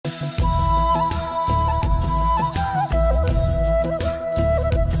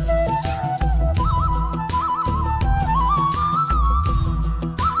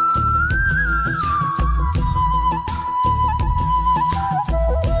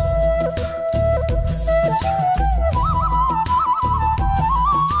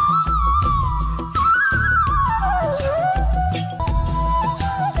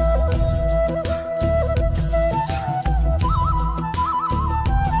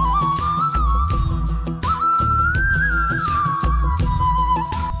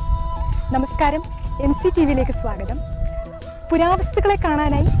നമസ്കാരം, MCTVയിലേക്ക് സ്വാഗതം. പുരാവസ്തുക്കളെ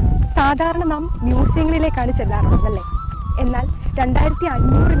കാണാനായി സാധാരണ നാം മ്യൂസിയങ്ങളിലേക്കാണ് ചെല്ലാറുള്ളത് അല്ലേ? എന്നാൽ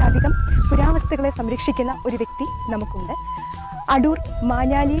 2500-ലധികം പുരാവസ്തുക്കളെ സംരക്ഷിക്കുന്ന ഒരു വ്യക്തി നമുക്കുണ്ട്. അടൂർ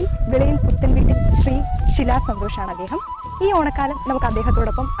മാഞ്ഞാലിയിൽ വിളയിൽ പുത്തൻ വീട്ടിൽ ശ്രീ ശിലാ സന്തോഷാണ് അദ്ദേഹം. ഈ ഓണക്കാലം നമുക്ക്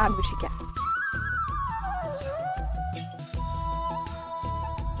അദ്ദേഹത്തോടൊപ്പം ആഘോഷിക്കാം.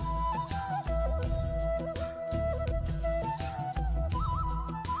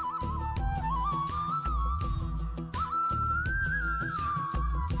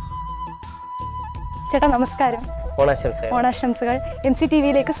 ചേട്ടാ നമസ്കാരം. ഓണാശംസകൾ.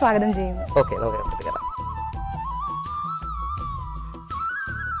 MCTVയിലേക്ക് സ്വാഗതം ചെയ്യുന്നു.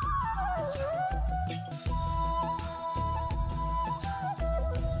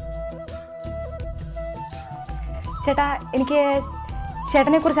 ചേട്ടാ, എനിക്ക്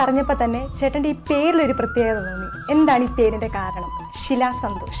ചേട്ടനെ കുറിച്ച് അറിഞ്ഞപ്പോൾ തന്നെ ചേട്ടൻ്റെ ഈ പേരിലൊരു പ്രത്യേകത തോന്നി. എന്താണ് ഈ പേരിന്റെ കാരണം? ശിലാ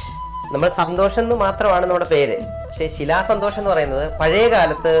സന്തോഷ്. നമ്മൾ സന്തോഷം എന്ന് മാത്രമാണ് നമ്മുടെ പേര്. പക്ഷേ ശിലാ സന്തോഷം എന്ന് പറയുന്നത് പഴയ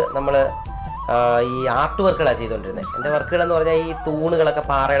കാലത്ത് നമ്മൾ ഈ ആർട്ട് വർക്കുകളാണ് ചെയ്തുകൊണ്ടിരുന്നത്. എൻ്റെ വർക്കുകൾ എന്ന് പറഞ്ഞാൽ ഈ തൂണുകളൊക്കെ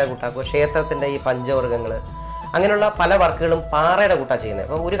പാറയുടെ കൂട്ടാക്കുക, ക്ഷേത്രത്തിൻ്റെ ഈ പഞ്ചവർഗ്ഗങ്ങൾ, അങ്ങനെയുള്ള പല വർക്കുകളും പാറയുടെ കൂട്ടാണ് ചെയ്യുന്നത്.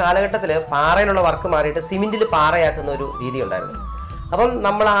 അപ്പം ഒരു കാലഘട്ടത്തിൽ പാറയിലുള്ള വർക്ക് മാറിയിട്ട് സിമെൻറ്റിൽ പാറയാക്കുന്ന ഒരു രീതി ഉണ്ടായിരുന്നു. അപ്പം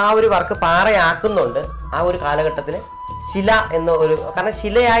നമ്മൾ ആ ഒരു വർക്ക് പാറയാക്കുന്നുണ്ട്. ആ ഒരു കാലഘട്ടത്തിൽ ശില എന്ന ഒരു, കാരണം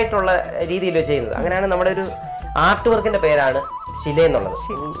ശിലയായിട്ടുള്ള രീതിയിൽ ചെയ്യുന്നത്. അങ്ങനെയാണ് നമ്മുടെ ഒരു ആർട്ട് വർക്കിൻ്റെ പേരാണ് ശില എന്നുള്ളത്.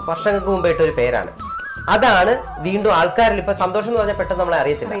 വർഷങ്ങൾക്ക് മുമ്പ് ഇട്ടൊരു പേരാണ്. അതാണ് വീണ്ടും ആൾക്കാരിൽ ഇപ്പൊ സന്തോഷം എന്ന് പറഞ്ഞാൽ പെട്ടെന്ന് നമ്മളെ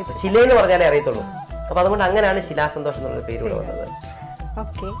അറിയത്തില്ല, ശില എന്ന് പറഞ്ഞാലേ അറിയത്തുള്ളൂ. അപ്പൊ അതുകൊണ്ട് അങ്ങനെയാണ് ശിലാ സന്തോഷം എന്നുള്ള പേര് ഇവിടെ വന്നത്.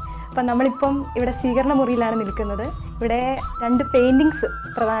 ഓക്കെ, അപ്പം നമ്മളിപ്പം ഇവിടെ സ്വീകരണ മുറിയിലാണ് നിൽക്കുന്നത്. ഇവിടെ 2 പെയിന്റിങ്സ്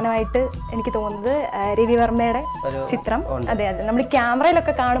പ്രധാനമായിട്ട് എനിക്ക് തോന്നുന്നത് രവിവർമ്മയുടെ ചിത്രം. അതെ, നമ്മൾ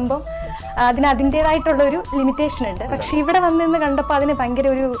ക്യാമറയിലൊക്കെ കാണുമ്പോൾ അതിന് ഒരു ലിമിറ്റേഷൻ ഉണ്ട്. പക്ഷെ ഇവിടെ വന്നിന്ന് കണ്ടപ്പോൾ അതിന് ഭയങ്കര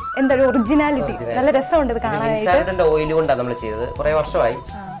ഒരു ഒറിജിനാലിറ്റി, നല്ല രസമുണ്ട് ഇത് കാണാനായിട്ട്. ഓയിൽ കൊണ്ടാണ് നമ്മൾ ചെയ്തത്. കുറെ വർഷമായി.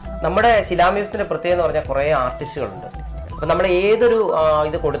 നമ്മുടെ ശിലാമ്യൂസിയത്തിന്റെ പ്രത്യേകത എന്ന് പറഞ്ഞാൽ കുറെ ആർട്ടിസ്റ്റുകളുണ്ട്. അപ്പൊ നമ്മൾ ഏതൊരു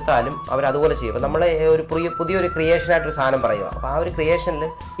ഇത് കൊടുത്താലും അവർ അതുപോലെ ചെയ്യും. അപ്പൊ നമ്മളെ ഒരു പുതിയൊരു ക്രിയേഷനായിട്ടൊരു സാധനം പറയുക. അപ്പൊ ആ ഒരു ക്രിയേഷനിൽ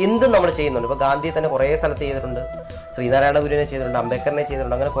എന്തും നമ്മൾ ചെയ്യുന്നുണ്ട്. ഇപ്പൊ ഗാന്ധി തന്നെ കുറേ സ്ഥലത്ത് ചെയ്തിട്ടുണ്ട്, ശ്രീനാരായണ ഗുരുവിനെ ചെയ്തിട്ടുണ്ട്, അംബേദ്കറിനെ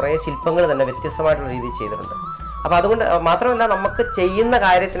ചെയ്തിട്ടുണ്ട്. അങ്ങനെ കുറേ ശില്പങ്ങൾ തന്നെ വ്യത്യസ്തമായിട്ടുള്ള രീതിയിൽ ചെയ്തിട്ടുണ്ട്. അപ്പൊ അതുകൊണ്ട് മാത്രമല്ല, നമുക്ക് ചെയ്യുന്ന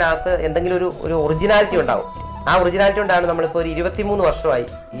കാര്യത്തിനകത്ത് എന്തെങ്കിലും ഒരു ഒറിജിനാലിറ്റി ഉണ്ടാവും. ആ ഒറിജിനാലിറ്റി കൊണ്ടാണ് നമ്മളിപ്പോൾ ഒരു 23 വർഷമായി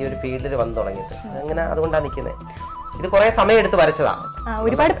ഈ ഒരു ഫീൽഡിൽ വന്നു തുടങ്ങിയിട്ട്. അങ്ങനെ അതുകൊണ്ടാണ് നിൽക്കുന്നത്. ഇത് കുറെ സമയം എടുത്ത് വരച്ചതാണ്.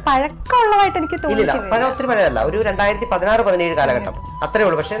 ഒരുപാട് പഴക്കമുള്ളതായിട്ട് എനിക്ക് തോന്നുന്നില്ല. പഴം ഒത്തിരി പഴയല്ല, ഒരു 2016-17 കാലഘട്ടം അത്രേ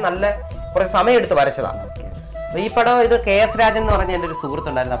ഉള്ളൂ. പക്ഷെ നല്ല കുറെ സമയം എടുത്ത് വരച്ചതാണ്. ഈ പടം ഇത് KS രാജൻ എന്ന് പറഞ്ഞ എൻ്റെ ഒരു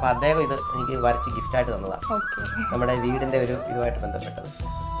സുഹൃത്തുണ്ടായിരുന്നു. അപ്പൊ അദ്ദേഹം ഇത് എനിക്ക് വരച്ച് ഗിഫ്റ്റായിട്ട് തന്നതാണ്, നമ്മുടെ വീടിന്റെ ഒരു ഇതുമായിട്ട് ബന്ധപ്പെട്ടത്.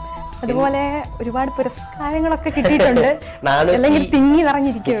 അതുപോലെ ഒരുപാട് പുരസ്കാരങ്ങളൊക്കെ കിട്ടിയിട്ടുണ്ട്.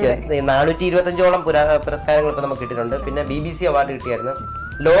 425ഓളം പുരസ്കാരങ്ങൾ ഇപ്പൊ നമുക്ക് കിട്ടിയിട്ടുണ്ട്. പിന്നെ BBC അവാർഡ് കിട്ടിയായിരുന്നു,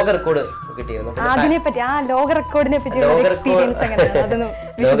 ലോക റെക്കോർഡ് കിട്ടിയിരുന്നു. ലോക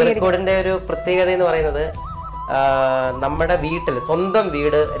റെക്കോർഡിന്റെ ഒരു പ്രത്യേകത എന്ന് പറയുന്നത്, നമ്മുടെ വീട്ടിൽ സ്വന്തം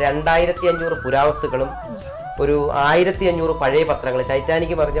വീട് 2500 പുരാവസ്തുക്കളും ഒരു 1500 പഴയ പത്രങ്ങൾ,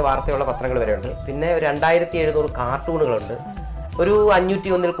 ടൈറ്റാനിക് പറഞ്ഞ വാർത്തയുള്ള പത്രങ്ങൾ വരെ ഉണ്ട്. പിന്നെ 2700 കാർട്ടൂണുകളുണ്ട്. ഒരു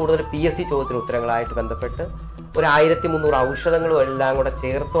 501-ൽ കൂടുതൽ PSC ചോദ്യത്തിന് ഉത്തരങ്ങളായിട്ട് ബന്ധപ്പെട്ട് ഒരു 1300 ഔഷധങ്ങളും എല്ലാം കൂടെ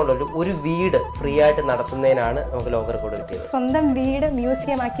ചേർത്തുകൊണ്ട് ഒരു വീട് ഫ്രീ ആയിട്ട് നടത്തുന്നതിനാണ് നമുക്ക് ലോക റെക്കോർഡ് കിട്ടിയത്. സ്വന്തം വീട്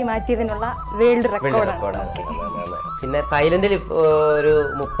മ്യൂസിയം ആക്കി മാറ്റിയതിനുള്ള വേൾഡ് റെക്കോർഡാണ്. പിന്നെ തായ്ലൻഡിൽ ഒരു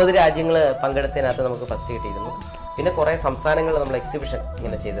 30 രാജ്യങ്ങൾ പങ്കെടുത്തതിനകത്ത് നമുക്ക് ഫസ്റ്റ് കിട്ടിയിരുന്നു. പിന്നെ കുറെ സംസ്ഥാനങ്ങളിൽ നമ്മൾ എക്സിബിഷൻ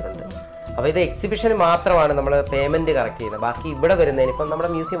ഇങ്ങനെ ചെയ്തിട്ടുണ്ട്. അപ്പോൾ ഇത് എക്സിബിഷന് മാത്രമാണ് നമ്മൾ പേയ്മെന്റ് കറക്റ്റ് ചെയ്യുന്നത്. ബാക്കി ഇവിടെ വരുന്നതിന് ഇപ്പം നമ്മുടെ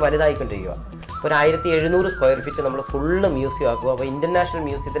മ്യൂസിയം വലുതായിക്കൊണ്ടിരിക്കുക. ഒരു 1700 സ്ക്വയർ ഫീറ്റ് നമ്മൾ ഫുള്ള് മ്യൂസിയം ആക്കുക. അപ്പോൾ ഇന്റർനാഷണൽ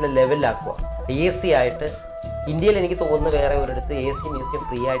മ്യൂസിയത്തിന്റെ ലെവലിലാക്കുക. AC ആയിട്ട് ഇന്ത്യയിൽ എനിക്ക് തോന്നുന്നു വേറെ ഒരിടത്ത് AC മ്യൂസിയം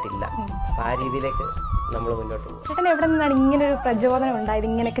ഫ്രീ ആയിട്ടില്ല. അപ്പോൾ ആ രീതിയിലേക്ക് നമ്മൾ മുന്നോട്ട് പോകും. ചേട്ടൻ എവിടെ നിന്നാണ് ഇങ്ങനെ ഒരു പ്രചോദനം ഉണ്ടായത്?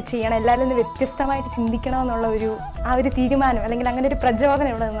 ഇങ്ങനെയൊക്കെ ചെയ്യണം, എല്ലാവരും ഒന്ന് വ്യത്യസ്തമായിട്ട് ചിന്തിക്കണമെന്നുള്ള ഒരു തീരുമാനം, അല്ലെങ്കിൽ അങ്ങനെ ഒരു പ്രചോദനം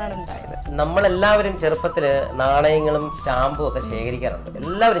എവിടെ നിന്നാണ് ഉണ്ടായത്? നമ്മളെല്ലാവരും ചെറുപ്പത്തിൽ നാണയങ്ങളും സ്റ്റാമ്പും ഒക്കെ ശേഖരിക്കാറുണ്ട്,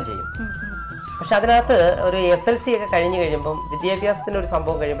 എല്ലാവരും ചെയ്യും. പക്ഷെ അതിനകത്ത് ഒരു SLC ഒക്കെ കഴിഞ്ഞ് കഴിയുമ്പം വിദ്യാഭ്യാസത്തിൻ്റെ ഒരു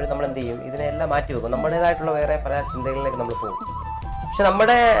സംഭവം കഴിയുമ്പോൾ നമ്മൾ എന്ത് ചെയ്യും? ഇതിനെല്ലാം മാറ്റി വെക്കും. നമ്മുടേതായിട്ടുള്ള വേറെ പല ചിന്തകളിലേക്ക് നമ്മൾ പോകും. പക്ഷെ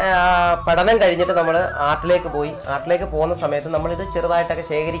നമ്മുടെ പഠനം കഴിഞ്ഞിട്ട് നമ്മൾ ആർട്ടിലേക്ക് പോകുന്ന സമയത്ത് നമ്മളിത് ചെറുതായിട്ടൊക്കെ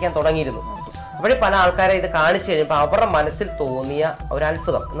ശേഖരിക്കാൻ തുടങ്ങിയിരുന്നു. അപ്പോഴേ പല ആൾക്കാരെ ഇത് കാണിച്ചു കഴിഞ്ഞപ്പോൾ അവരുടെ മനസ്സിൽ തോന്നിയ ഒരു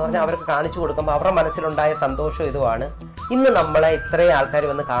അത്ഭുതം എന്ന് പറഞ്ഞാൽ അവർക്ക് കാണിച്ചു കൊടുക്കുമ്പോൾ അവരുടെ മനസ്സിലുണ്ടായ സന്തോഷം ഇതുമാണ് ഇന്ന് നമ്മളെ ഇത്രയും ആൾക്കാർ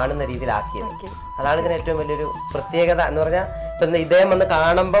വന്ന് കാണുന്ന രീതിയിലാക്കിയത്. അതാണ് ഇതിന് ഏറ്റവും വലിയൊരു പ്രത്യേകത എന്ന് പറഞ്ഞാൽ. ഇപ്പം ഇദ്ദേഹം വന്ന്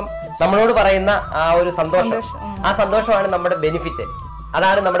കാണുമ്പം നമ്മളോട് പറയുന്ന ആ ഒരു സന്തോഷം, ആ സന്തോഷമാണ് നമ്മുടെ ബെനിഫിറ്റ്,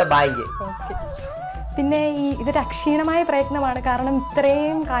 അതാണ് നമ്മുടെ ബാങ്ക്. പിന്നെ ഇതൊരു അക്ഷീണമായ പ്രയത്നമാണ്. കാരണം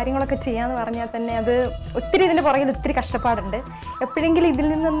ഇത്രയും കാര്യങ്ങളൊക്കെ ചെയ്യാന്ന് പറഞ്ഞാൽ തന്നെ അത് ഒത്തിരി, ഇതിന്റെ പുറകിൽ ഒത്തിരി കഷ്ടപ്പാടുണ്ട്. എപ്പോഴെങ്കിലും ഇതിൽ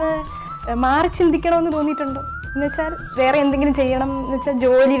നിന്നൊന്ന് മാറി ചിന്തിക്കണമെന്ന് തോന്നിയിട്ടുണ്ടോ? എന്ന് വെച്ചാൽ വേറെ എന്തെങ്കിലും ചെയ്യണം എന്ന് വെച്ചാൽ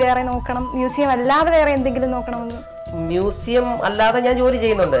ജോലി വേറെ നോക്കണം, മ്യൂസിയം അല്ലാതെ വേറെ എന്തെങ്കിലും നോക്കണമെന്ന് മ്യൂസിയം അല്ലാതെ ഞാൻ ജോലി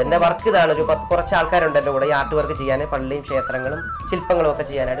ചെയ്യുന്നുണ്ട്. എൻ്റെ വർക്ക് ഇതാണ്. കുറച്ച് ആൾക്കാരുണ്ട് എൻ്റെ കൂടെ ഈ ആർട്ട് വർക്ക് ചെയ്യാൻ, പള്ളിയും ക്ഷേത്രങ്ങളും ശില്പങ്ങളും ഒക്കെ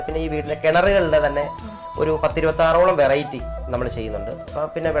ചെയ്യാനായിട്ട്. പിന്നെ ഈ വീട്ടിലെ കിണറുകളുടെ തന്നെ ഒരു 10-26ഓളം വെറൈറ്റി നമ്മൾ ചെയ്യുന്നുണ്ട്.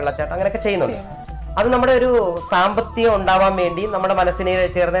 പിന്നെ വെള്ളച്ചാട്ടം അങ്ങനെയൊക്കെ ചെയ്യുന്നുണ്ട്. അത് നമ്മുടെ ഒരു സാമ്പത്തികം ഉണ്ടാവാൻ വേണ്ടി നമ്മുടെ മനസ്സിനെ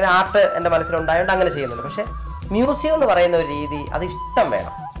ചേർന്ന ആർട്ട് എൻ്റെ മനസ്സിലുണ്ടായതുകൊണ്ട് അങ്ങനെ ചെയ്യുന്നുണ്ട്. പക്ഷെ മ്യൂസിയം എന്ന് പറയുന്ന ഒരു രീതി അത് ഇഷ്ടം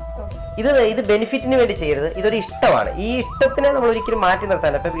വേണം. ഇത് ബെനിഫിറ്റിന് വേണ്ടി ചെയ്യരുത്. ഇതൊരു ഇഷ്ടമാണ്. ഈ ഇഷ്ടത്തിനെ നമ്മൾ ഒരിക്കലും മാറ്റി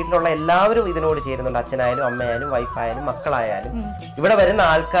നിർത്താൻ. ഇപ്പൊ വീട്ടിലുള്ള എല്ലാവരും ഇതിനോട് ചേരുന്നുണ്ട്. അച്ഛനായാലും അമ്മയായാലും വൈഫായാലും മക്കളായാലും ഇവിടെ വരുന്ന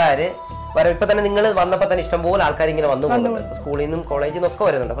ആൾക്കാര് ഇപ്പൊ തന്നെ നിങ്ങൾ വന്നപ്പോൾ തന്നെ ഇഷ്ടംപോലെ ആൾക്കാർ ഇങ്ങനെ വന്നു പോകുന്നുണ്ട്. സ്കൂളിൽ നിന്നും കോളേജിൽ നിന്നും ഒക്കെ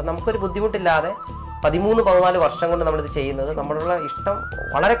വരുന്നുണ്ട്. അപ്പൊ നമുക്കൊരു ബുദ്ധിമുട്ടില്ലാതെ 13-14 വർഷം കൊണ്ട് നമ്മളിത് ചെയ്യുന്നത്. നമ്മളുള്ള ഇഷ്ടം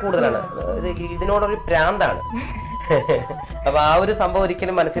വളരെ കൂടുതലാണ്. ഇതിനോടൊരു പ്രാന്താണ്. അപ്പൊ ആ ഒരു സംഭവം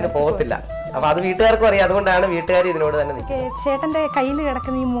ഒരിക്കലും മനസ്സിന് പോകത്തില്ല. അപ്പൊ അത് വീട്ടുകാർക്കും അറിയാം. അതുകൊണ്ടാണ് വീട്ടുകാർ ഇതിനോട് തന്നെ നിൽക്കുന്നത്. ചേട്ടന്റെ കയ്യിൽ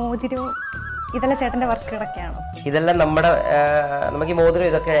കിടക്കുന്ന ഈ മോതിരവും ഇതെല്ലാം ചേട്ടന്റെ വർക്ക് കിടക്കുകയാണോ? ഇതെല്ലാം നമുക്ക് ഈ മോതിരം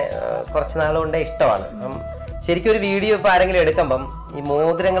ഇതൊക്കെ കുറച്ച് നാളുകൊണ്ടേ ഇഷ്ടമാണ്. ശരിക്കും ഒരു വീഡിയോ ഇപ്പൊ ആരെങ്കിലും എടുക്കുമ്പം ഈ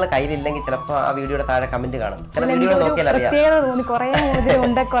മോതിരങ്ങൾ കയ്യിലില്ലെങ്കിൽ ചിലപ്പോൾ ആ വീഡിയോയുടെ താഴെ കമന്റ് കാണും. ചില വീഡിയോ നോക്കിയാൽ അറിയാം.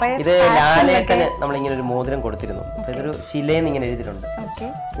 ഇത് ലാലേട്ടന് നമ്മളിങ്ങനെ ഒരു മോതിരം കൊടുത്തിരുന്നു. അപ്പൊ ഇതൊരു ശിലയെന്ന് ഇങ്ങനെ എഴുതിയിട്ടുണ്ട്.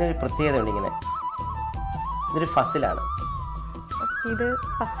 ഇതിനൊരു പ്രത്യേകത ഉണ്ട്. ഇതൊരു ഫസിലാണ്.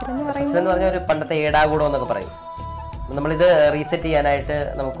 എന്ന് പറഞ്ഞ ഒരു പണ്ടത്തെ ഏടാകൂടം എന്നൊക്കെ പറയും. നമ്മളിത് റീസെറ്റ് ചെയ്യാനായിട്ട്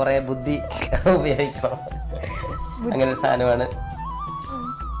നമുക്ക് കുറെ ബുദ്ധി ഉപയോഗിക്കണം. അങ്ങനെ ഒരു സാധനമാണ്.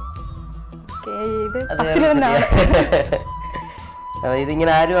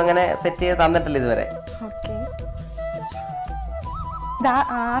 ഇതിങ്ങനെ ആരും അങ്ങനെ സെറ്റ് ചെയ്ത് തന്നിട്ടില്ല ഇതുവരെ.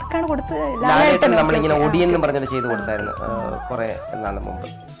 നമ്മളിങ്ങനെ ഒടിയൻ എന്ന് പറഞ്ഞിട്ട് ചെയ്ത് കൊടുത്തായിരുന്നു കുറെ നാൾ മുമ്പ്.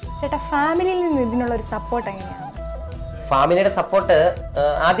 ഫാമിലിയിൽ നിന്ന് ഇതിനുള്ള ഒരു സപ്പോർട്ട് എങ്ങനെയാണ്? ഫാമിലിയുടെ സപ്പോർട്ട്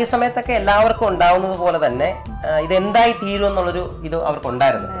ആദ്യ സമയത്തൊക്കെ എല്ലാവർക്കും ഉണ്ടാവുന്നത് പോലെ തന്നെ ഇതെന്തായി തീരും എന്നുള്ളൊരു ഇത്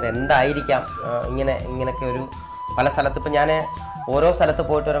അവർക്കുണ്ടായിരുന്നു. ഇതെന്തായിരിക്കാം ഇങ്ങനെയൊക്കെ ഒരു പല സ്ഥലത്ത്. ഇപ്പം ഞാൻ ഓരോ സ്ഥലത്ത്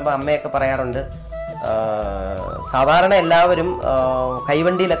പോയിട്ട് വരുമ്പോൾ അമ്മയൊക്കെ പറയാറുണ്ട്, സാധാരണ എല്ലാവരും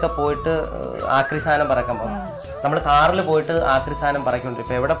കൈവണ്ടിയിലൊക്കെ പോയിട്ട് ആക്രി സാധനം പറക്കുമ്പോൾ നമ്മൾ കാറിൽ പോയിട്ട് ആക്രി സാധനം പറക്കുന്നുണ്ട്.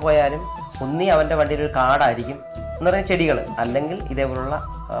 ഇപ്പം എവിടെ പോയാലും ഒന്നി അവൻ്റെ വണ്ടിയിൽ ഒരു കാടായിരിക്കും എന്ന് പറഞ്ഞ ചെടികൾ, അല്ലെങ്കിൽ ഇതേപോലുള്ള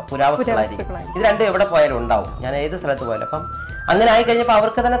പുരാവസ്തുക്കളായിരിക്കും. ഇത് രണ്ടും എവിടെ പോയാലും ഉണ്ടാവും. ഞാൻ ഏത് സ്ഥലത്ത് പോയാലും. അപ്പം അങ്ങനെ ആയിക്കഴിഞ്ഞപ്പോൾ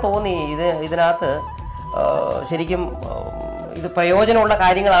അവർക്ക് തന്നെ തോന്നി ഇതിനകത്ത് ശരിക്കും ഇത് പ്രയോജനമുള്ള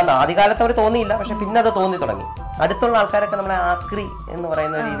കാര്യങ്ങളാണ്. ആദ്യകാലത്ത് അവർ തോന്നിയില്ല, പക്ഷെ പിന്നെ അത് തോന്നി തുടങ്ങി. അടുത്തുള്ള ആൾക്കാരൊക്കെ നമ്മളെ ആക്രി എന്ന്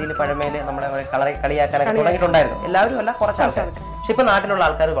പറയുന്ന രീതിയിൽ പഴമയിൽ നമ്മളെ കളിയാക്കാനൊക്കെ തുടങ്ങിയിട്ടുണ്ടായിരുന്നു. എല്ലാവരും അല്ല, കുറച്ച് ആൾക്കാർ. പക്ഷെ ഇപ്പൊ നാട്ടിലുള്ള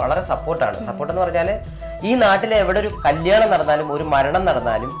ആൾക്കാർ വളരെ സപ്പോർട്ടാണ്. സപ്പോർട്ട് എന്ന് പറഞ്ഞാൽ ഈ നാട്ടിലെ എവിടെ ഒരു കല്യാണം നടന്നാലും ഒരു മരണം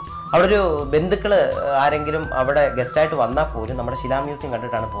നടന്നാലും അവിടെ ഒരു ബന്ധുക്കള് ആരെങ്കിലും അവിടെ ഗസ്റ്റായിട്ട് വന്നാൽ പോലും നമ്മുടെ ശിലാ മ്യൂസിയം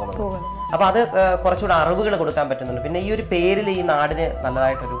കണ്ടിട്ടാണ് പോകുന്നത്. അപ്പൊ അത് കുറച്ചുകൂടെ അറിവുകൾ കൊടുക്കാൻ പറ്റുന്നുണ്ട്. പിന്നെ ഈ ഒരു പേരിൽ ഈ നാടിന്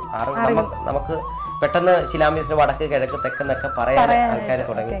നല്ലതായിട്ടൊരു അറിവ് നമുക്ക് പെട്ടെന്ന് ശിലാ മ്യൂസിയം വടക്ക് കിഴക്ക് തെക്കെന്നൊക്കെ പറയാൻ ആൾക്കാർ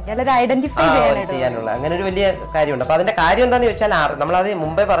തുടങ്ങി ചെയ്യാനുള്ള അങ്ങനെ ഒരു വലിയ കാര്യമുണ്ട്. അപ്പൊ അതിന്റെ കാര്യം എന്താന്ന് ചോദിച്ചാൽ നമ്മളത്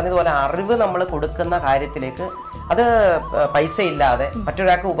മുമ്പേ പറഞ്ഞതുപോലെ അറിവ് നമ്മൾ കൊടുക്കുന്ന കാര്യത്തിലേക്ക് അത് പൈസ ഇല്ലാതെ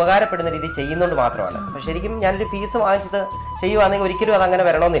മറ്റൊരാൾക്ക് ഉപകാരപ്പെടുന്ന രീതിയിൽ ചെയ്യുന്നതുകൊണ്ട് മാത്രമാണ്. അപ്പൊ ശരിക്കും ഞാനൊരു ഫീസ് വാങ്ങിച്ചത് ചെയ്യുവാണെങ്കിൽ ഒരിക്കലും അത് അങ്ങനെ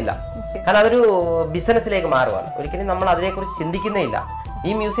വരണമെന്നില്ല. കാരണം അതൊരു ബിസിനസ്സിലേക്ക് മാറുവാണ്. ഒരിക്കലും നമ്മൾ അതിനെക്കുറിച്ച് ചിന്തിക്കുന്നേ ഇല്ല.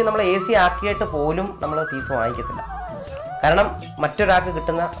 ഈ മ്യൂസിയം നമ്മൾ AC ആക്കിയിട്ട് പോലും നമ്മൾ ഫീസ് വാങ്ങിക്കത്തില്ല. കാരണം മറ്റൊരാൾക്ക്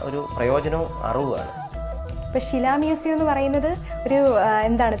കിട്ടുന്ന ഒരു പ്രയോജനവും അറിവുമാണ്. ഇപ്പൊ ശിലാ മ്യൂസിയം എന്ന് പറയുന്നത് ഒരു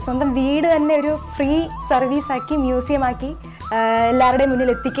എന്താണ്, സ്വന്തം വീട് തന്നെ ഒരു ഫ്രീ സർവീസ് ആക്കി മ്യൂസിയം ആക്കി എല്ലാവരുടെയും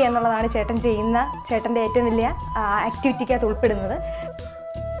മുന്നിൽ എത്തിക്കുക എന്നുള്ളതാണ് ചേട്ടൻ്റെ ഏറ്റവും വലിയ ആക്ടിവിറ്റിക്കകത്ത് ഉൾപ്പെടുന്നത്.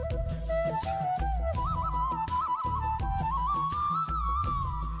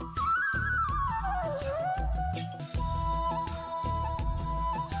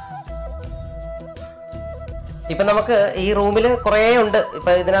 ഇപ്പൊ നമുക്ക് ഈ റൂമിൽ കുറേ ഉണ്ട്.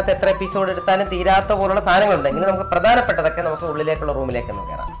 ഇപ്പൊ ഇതിനകത്ത് എത്ര എപ്പിസോഡ് എടുത്താലും തീരാത്ത പോലുള്ള സാധനങ്ങളുണ്ട്. എങ്കിലും നമുക്ക് പ്രധാനപ്പെട്ടതൊക്കെ നമുക്ക് ഉള്ളിലേക്കുള്ള റൂമിലേക്ക് ഒന്ന്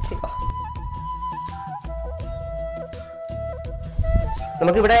കയറാം.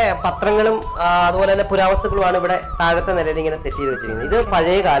 നമുക്കിവിടെ പത്രങ്ങളും അതുപോലെ തന്നെ പുരാവസ്തുക്കളുമാണ് ഇവിടെ താഴത്തെ നിലയിൽ ഇങ്ങനെ സെറ്റ് ചെയ്ത് വെച്ചിരിക്കുന്നത്. ഇത്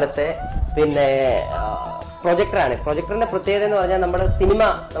പഴയ കാലത്തെ പിന്നെ പ്രൊജക്ടറാണ്. പ്രൊജക്ടറിന്റെ പ്രത്യേകത എന്ന് പറഞ്ഞാൽ നമ്മുടെ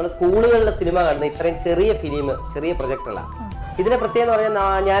സ്കൂളുകളിലെ സിനിമ കാണുന്ന ഇത്രയും ചെറിയ പ്രൊജക്ടറുകളാണ്. ഇതിന്റെ പ്രത്യേകത എന്ന്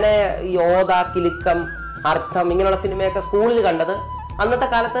പറഞ്ഞാൽ ഞാൻ ഈ ഓത, കിലുക്കം, അർത്ഥം ഇങ്ങനെയുള്ള സിനിമയൊക്കെ സ്കൂളിൽ കണ്ടത് അന്നത്തെ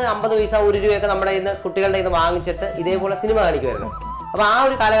കാലത്ത് 50 പൈസ 1 രൂപയൊക്കെ നമ്മുടെ ഇന്ന് കുട്ടികളുടെ ഇത് വാങ്ങിച്ചിട്ട് ഇതേപോലെ സിനിമ കാണിക്കുമായിരുന്നു. അപ്പൊ ആ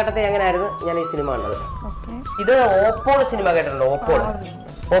ഒരു കാലഘട്ടത്തിൽ എങ്ങനെയായിരുന്നു ഞാൻ ഈ സിനിമ കണ്ടത്. ഇത് ഓപ്പോള് സിനിമ കേട്ടിട്ടുണ്ടോ?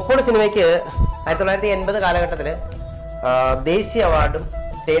 ഓപ്പോള് സിനിമയ്ക്ക് 1980 കാലഘട്ടത്തില് ദേശീയ അവാർഡും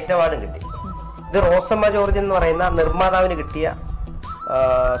സ്റ്റേറ്റ് അവാർഡും കിട്ടി. ഇത് റോസമ്മ ജോർജ് എന്ന് പറയുന്ന നിർമ്മാതാവിന് കിട്ടിയ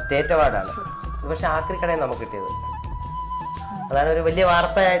സ്റ്റേറ്റ് അവാർഡാണ്. പക്ഷെ ആക്രിക്കടയിൽ നമുക്ക് കിട്ടിയത്. അതാണ് ഒരു വലിയ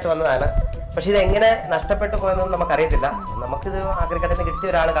വാർത്തയായിട്ട് വന്നതാണ്. പക്ഷെ ഇത് എങ്ങനെ നഷ്ടപ്പെട്ടു പോയെന്നൊന്നും നമുക്കറിയത്തില്ല. നമുക്കിത് ആക്രിക്കടയിൽ നിന്ന് കിട്ടിയ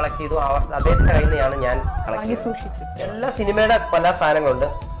ഒരാൾ കളക്ട് ചെയ്തു. അദ്ദേഹത്തിന്റെ കയ്യിൽ നിന്നാണ് ഞാൻ കളക്ട് ചെയ്തത്. എല്ലാ സിനിമയുടെ പല സാധനങ്ങളുണ്ട്.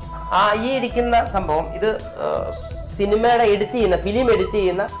 ഈ ഇരിക്കുന്ന സംഭവം ഇത് സിനിമയുടെ ഫിലിം എഡിറ്റ്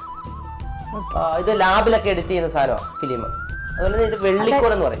ചെയ്യുന്ന ഇത് ലാബിലൊക്കെ എഡിറ്റ് ചെയ്യുന്ന സാധനമാണ് ഫിലിം. അതുപോലെ തന്നെ ഇത്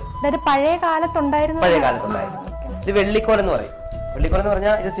വെള്ളിക്കോൽ എന്ന് പറയും. പഴയ കാലത്തുണ്ടായിരുന്നു. ഇത് വെള്ളിക്കോൽ എന്ന് പറയും. വെള്ളിക്കോൽ എന്ന്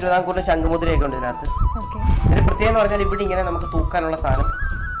പറഞ്ഞാൽ ഇത് തിരുവിതാംകൂറിലെ ശംഖുമുദ്രയൊക്കെ ഉണ്ട് ഇതിനകത്ത്. ഇതിന് പ്രത്യേകം എന്ന് പറഞ്ഞാൽ ഇവിടെ ഇങ്ങനെ നമുക്ക് തൂക്കാനുള്ള സാധനം,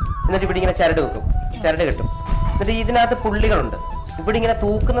 എന്നിട്ട് ഇവിടെ ഇങ്ങനെ ചരട് വെക്കും, ചരട് കിട്ടും. എന്നിട്ട് ഇതിനകത്ത് പുള്ളികളുണ്ട്. ഇവിടെ ഇങ്ങനെ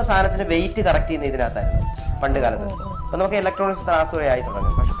തൂക്കുന്ന സാധനത്തിന് വെയിറ്റ് കറക്റ്റ് ചെയ്യുന്ന ഇതിനകത്തായിരുന്നു പണ്ട് കാലത്ത്. അപ്പൊ നമുക്ക് ഇലക്ട്രോണിക്സ് ത്രാസ് വരെ ആയി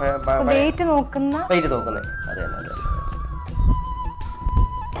തുടങ്ങും. പക്ഷെ വെയിറ്റ് നോക്കുന്നത് അതെ അതെ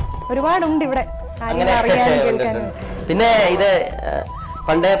ഒരുപാടുണ്ട് ഇവിടെ. അങ്ങനെ പിന്നെ ഇത്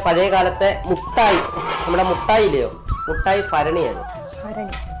പണ്ട് പഴയ കാലത്തെ മുട്ടായി, നമ്മുടെ മുട്ടായി ഇല്ലയോ, മുട്ടായി ഭരണിയാണ്.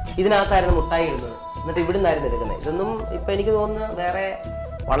 ഇതിനകത്തായിരുന്നു മുട്ടായി ഇടുന്നത്. എന്നിട്ട് ഇവിടുന്നായിരുന്നു എടുക്കുന്നത്. ഇതൊന്നും ഇപ്പൊ എനിക്ക് തോന്നുന്നു വേറെ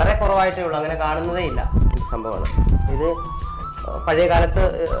വളരെ കുറവായിട്ടേ ഉള്ളൂ, അങ്ങനെ കാണുന്നതേ ഇല്ല സംഭവമാണ്. ഇത് പഴയ കാലത്ത്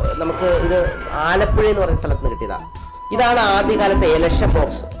നമുക്ക് ഇത് ആലപ്പുഴ എന്ന് പറയുന്ന സ്ഥലത്ത് നിന്ന് കിട്ടിയതാണ്. ഇതാണ് ആദ്യകാലത്തെ election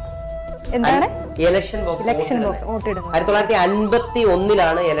box. Election box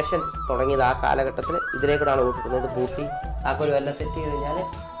 1951 election തുടങ്ങിയത്. ആ കാലഘട്ടത്തിൽ ഇതിലേക്കൂടാണ് വോട്ടിടുന്നത്. ഇത് പൂട്ടി ആക്കൊരു എല്ലാം സെറ്റ് ചെയ്ത് കഴിഞ്ഞാല്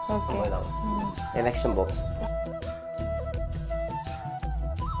ഇലക്ഷൻ ബോക്സ്.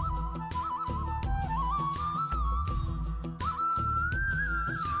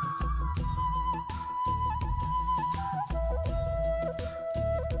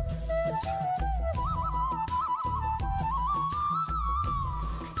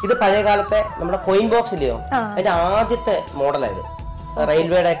 ഇത് പഴയ കാലത്തെ നമ്മുടെ കോയിൻ ബോക്സ് ഇല്ലയോ, അതിന്റെ ആദ്യത്തെ മോഡലായത്.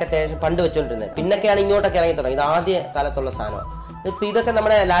 റെയിൽവേയുടെ ഒക്കെ സ്റ്റേഷൻ പണ്ട് വെച്ചോണ്ടിരുന്നത്. പിന്നൊക്കെയാണ് ഇങ്ങോട്ടൊക്കെ ഇറങ്ങി തുടങ്ങി. ഇത് ആദ്യ കാലത്തുള്ള സാധനമാണ്. ഇപ്പൊ ഇതൊക്കെ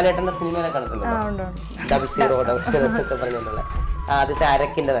നമ്മുടെ ലാലേട്ടന്റെ സിനിമയിലെ കണ്ടിട്ടുണ്ടല്ലോ, 00 എന്നൊക്കെ പറഞ്ഞിട്ടുള്ള ആദ്യത്തെ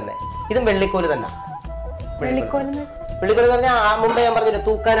അരക്കിന്റെ തന്നെ. ഇതും വെള്ളിക്കോല് തന്നെ. വെള്ളിക്കോല് എന്ന് പറഞ്ഞാൽ മുമ്പേ ഞാൻ പറഞ്ഞില്ല,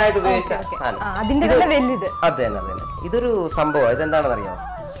 തൂക്കാനായിട്ട് ഉപയോഗിച്ച സാധനം. അതെ തന്നെ. ഇതൊരു സംഭവം. ഇതെന്താണെന്ന് അറിയാമോ?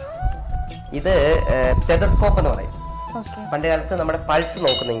 ഇത് സ്റ്റെതസ്കോപ്പ് എന്ന് പറയും. പണ്ട് കാലത്ത് നമ്മുടെ പൾസ്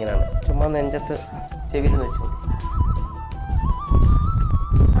നോക്കുന്ന ഇങ്ങനെയാണ്, ചുമ്മാ നെഞ്ചത്ത് ചെവിയിൽ വെച്ചു.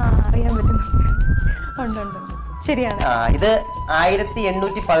 ഇത്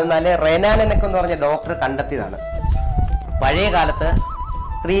 1814 റെനാലനൊക്കെ എന്ന് പറഞ്ഞ ഡോക്ടർ കണ്ടെത്തിയതാണ്. പഴയ കാലത്ത്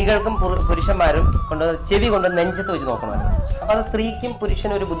സ്ത്രീകൾക്കും പുരുഷന്മാരും കൊണ്ട് ചെവി കൊണ്ട് നെഞ്ചത്ത് വെച്ച് നോക്കണമായിരുന്നു. അപ്പൊ അത് സ്ത്രീക്കും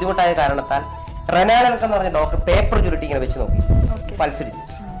പുരുഷനും ഒരു ബുദ്ധിമുട്ടായ കാരണത്താൽ റെനാലനൊക്കെ എന്ന് പറഞ്ഞ ഡോക്ടർ പേപ്പർ ചുരുട്ടി ഇങ്ങനെ വെച്ച് നോക്കി, പൾസടിച്ച്.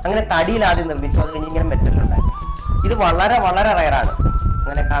 അങ്ങനെ തടിയിൽ ആദ്യം നിർമ്മിച്ചു. അത് കഴിഞ്ഞ് ഇങ്ങനെ മെറ്റലുണ്ടായി. ഇത് വളരെ വളരെ റയറാണ്,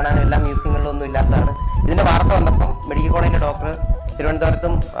 അങ്ങനെ കാണാൻ എല്ലാ മ്യൂസിയങ്ങളിലൊന്നും ഇല്ലാത്തതാണ്. ഇതിന്റെ വാർത്ത വന്നപ്പം മെഡിക്കൽ കോളേജിലെ ഡോക്ടർ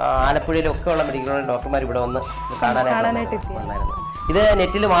തിരുവനന്തപുരത്തും ആലപ്പുഴയിലും ഒക്കെ ഉള്ള മെഡിക്കൽ കോളേജ് ഡോക്ടർമാർ ഇവിടെ വന്ന് കാണാനായിട്ട് വന്നായിരുന്നു. ഇത്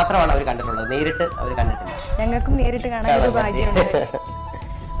നെറ്റിൽ മാത്രമാണ് അവർ കണ്ടിട്ടുള്ളത്, നേരിട്ട് അവർ കണ്ടിട്ടില്ല. ഞങ്ങൾക്കും നേരിട്ട് കാണാൻ ഭാഗ്യമുണ്ട്.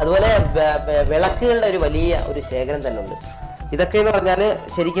 അതുപോലെ വിളക്കുകളുടെ ഒരു വലിയ ഒരു ശേഖരം തന്നെ ഉണ്ട്. ഇതൊക്കെ എന്ന് പറഞ്ഞാൽ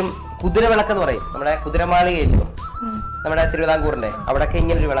ശരിക്കും കുതിരവിളക്കെന്ന് പറയും. നമ്മുടെ കുതിരമാളികയില്ലോ, നമ്മുടെ തിരുവിതാംകൂറിന്റെ അവിടെയൊക്കെ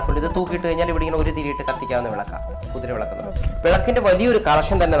ഇങ്ങനെ ഒരു വിളക്കുണ്ട്. ഇത് തൂക്കിയിട്ട് കഴിഞ്ഞാൽ ഇവിടെ ഇങ്ങനെ ഒരു തിരിയിട്ട് കത്തിക്കാവുന്ന വിളക്കാണ് കുതിരവിളക്കെന്ന് പറയും. വിളക്കിന്റെ വലിയൊരു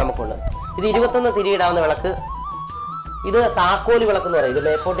കളക്ഷൻ തന്നെ നമുക്കുണ്ട്. ഇത് 21 തിരിയിടാവുന്ന വിളക്ക്. ഇത് താക്കോല് വിളക്കെന്ന് പറയും. ഇത്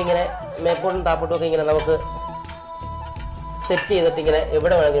മേപ്പോട്ടും താപ്പോട്ടും ഒക്കെ ഇങ്ങനെ നമുക്ക് സെറ്റ് ചെയ്തിട്ട് ഇങ്ങനെ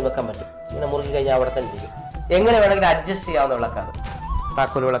എവിടെ വേണമെങ്കിലും വെക്കാൻ പറ്റും. ഇങ്ങനെ മുറുക്കി കഴിഞ്ഞാൽ അവിടെ തന്നെ ഇരിക്കും. എങ്ങനെ വേണമെങ്കിലും അഡ്ജസ്റ്റ് ചെയ്യാവുന്ന വിളക്കാണ്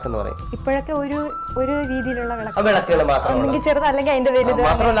താക്കോൽ വിളക്കെന്ന് പറയും. ഇപ്പോഴൊക്കെ ഒരു രീതിയിലുള്ള വിളക്കുകൾ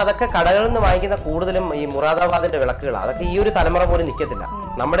മാത്രമല്ല, അതൊക്കെ കടകളിൽ നിന്ന് വാങ്ങിക്കുന്ന കൂടുതലും ഈ മുറാദാബാദിന്റെ വിളക്കുകളാണ്. അതൊക്കെ ഈ ഒരു തലമുറ പോലും നിൽക്കത്തില്ല.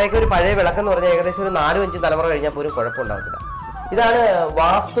 നമ്മുടെയൊക്കെ ഒരു പഴയ വിളക്കെന്ന് പറഞ്ഞാൽ ഏകദേശം ഒരു 4-5 തലമുറ കഴിഞ്ഞാൽ പോലും കുഴപ്പമുണ്ടാകത്തില്ല. ഇതാണ്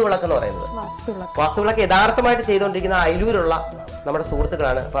വാസ്തു വിളക്കെന്ന് പറയുന്നത്. വാസ്തു വിളക്ക് യഥാർത്ഥമായിട്ട് ചെയ്തുകൊണ്ടിരിക്കുന്ന അയിലൂരുള്ള നമ്മുടെ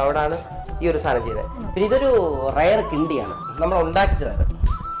സുഹൃത്തുക്കളാണ്. അപ്പൊ അവിടാണ് ഈ ഒരു സാധനം ചെയ്തത്. പിന്നെ ഇതൊരു റയർ കിണ്ടിയാണ് നമ്മൾ ഉണ്ടാക്കിച്ചത്.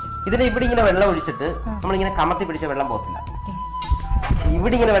 ഇതിന് ഇവിടെ ഇങ്ങനെ വെള്ളം ഒഴിച്ചിട്ട് നമ്മളിങ്ങനെ കമത്തി പിടിച്ച വെള്ളം പോകത്തില്ല.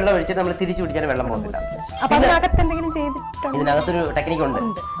 ഇവിടെ ഇങ്ങനെ വെള്ളം ഒഴിച്ചിട്ട് നമ്മൾ തിരിച്ചു പിടിച്ചാലും വെള്ളം പോകത്തില്ല. ഇതിനകത്തൊരു ടെക്നിക്ക് ഉണ്ട്.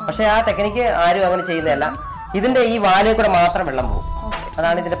 പക്ഷെ ആ ടെക്നിക്ക് ആരും അങ്ങനെ ചെയ്യുന്നതല്ല. ഇതിന്റെ ഈ വാലയിൽ കൂടെ മാത്രം വെള്ളം പോകും.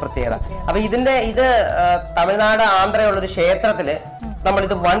 അതാണ് ഇതിന്റെ പ്രത്യേകത. അപ്പൊ ഇത് തമിഴ്നാട് ആന്ധ്രയുള്ള ഒരു ക്ഷേത്രത്തില്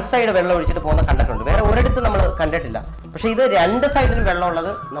നമ്മളിത് 1 സൈഡ് വെള്ളം ഒഴിച്ചിട്ട് പോകുന്ന കണ്ടിട്ടുണ്ട്. വേറെ ഒരിടത്തും നമ്മൾ കണ്ടിട്ടില്ല. പക്ഷെ ഇത് 2 സൈഡിലും വെള്ളം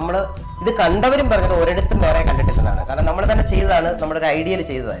ഉള്ളത് നമ്മൾ ഇത് കണ്ടവരും പറഞ്ഞത് ഒരിടത്തും വേറെ കണ്ടിട്ടില്ലെന്നാണ്. കാരണം നമ്മൾ തന്നെ ചെയ്തതാണ്, നമ്മുടെ ഒരു ഐഡിയയിൽ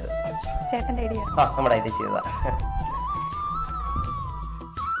ചെയ്തതായിരുന്നു. നമ്മുടെ ഐഡിയ ചെയ്തതാണ്.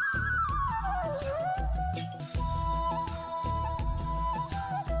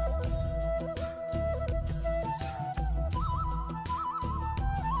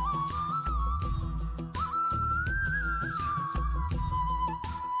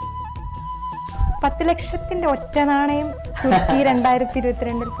 $10 ലക്ഷത്തിന്റെ ഒറ്റ നാണയം തുർക്കി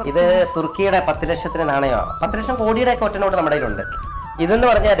 2022 ഇത് തുർക്കിയുടെ 10 ലക്ഷത്തിന്റെ നാണയമാണ്. 10 ലക്ഷം കോടിയുടെ ഒക്കെ ഒറ്റ നോട്ട് നമ്മുടെ കയ്യിലുണ്ട്. ഇതെന്ന്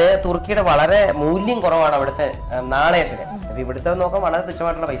പറഞ്ഞാല് തുർക്കിയുടെ വളരെ മൂല്യം കുറവാണ് അവിടുത്തെ നാണയത്തിന്. ഇവിടുത്തെ നോക്കാൻ വളരെ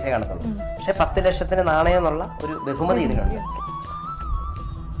തുച്ഛമായിട്ടുള്ള പൈസ കാണത്തുള്ളൂ. പക്ഷെ 10 ലക്ഷത്തിന്റെ നാണയം എന്നുള്ള ഒരു ബഹുമതി ഇതിനുണ്ട്.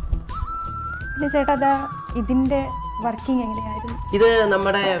 ചേട്ടാ, ഇതിന്റെ വർക്കിംഗ് എങ്ങനെയായിരുന്നു? ഇത്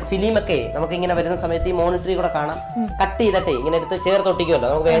നമ്മുടെ ഫിലിമൊക്കെ നമുക്ക് ഇങ്ങനെ വരുന്ന സമയത്ത് ഈ മോണിറ്ററിൽ കൂടെ കാണാം, കട്ട് ചെയ്തിട്ടേ ഇങ്ങനെ എടുത്ത് ചേർത്തൊട്ടിക്കുമല്ലോ,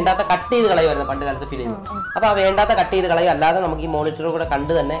 നമുക്ക് വേണ്ടാത്ത കട്ട് ചെയ്ത് കളയുമായിരുന്നു പണ്ട് കാലത്ത് ഫിലിം. അപ്പൊ ആ വേണ്ടാത്ത കട്ട് ചെയ്ത് കളയും, അല്ലാതെ നമുക്ക് ഈ മോണിറ്ററിൽ കൂടെ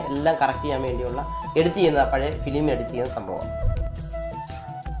കണ്ട് തന്നെ എല്ലാം കറക്റ്റ് ചെയ്യാൻ വേണ്ടിയുള്ള എഡിറ്റ് ചെയ്യുന്ന പഴയ ഫിലിം എഡിറ്റ് ചെയ്യുന്ന സംഭവം.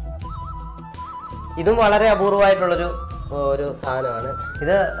 ഇതും വളരെ അപൂർവമായിട്ടുള്ളൊരു സാധനമാണ്.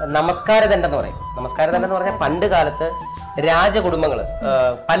 ഇത് നമസ്കാരദണ്ഡം എന്ന് പറയും. നമസ്കാരദണ്ഡം എന്ന് പറഞ്ഞാൽ പണ്ട് കാലത്ത് രാജകുടുംബങ്ങൾ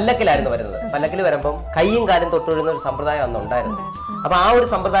പല്ലക്കിലായിരുന്നു വരുന്നത്. പല്ലക്കിൽ വരുമ്പം കൈയും കാലും തൊട്ടുവിടുന്ന ഒരു സമ്പ്രദായം അന്ന് ഉണ്ടായിരുന്നു. അപ്പൊ ആ ഒരു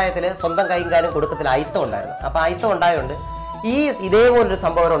സമ്പ്രദായത്തിൽ സ്വന്തം കൈയും കാലും കൊടുക്കത്തിൽ അയിത്തം ഉണ്ടായിരുന്നു. അപ്പൊ അയിത്തം ഉണ്ടായതുകൊണ്ട് ഇതേപോലൊരു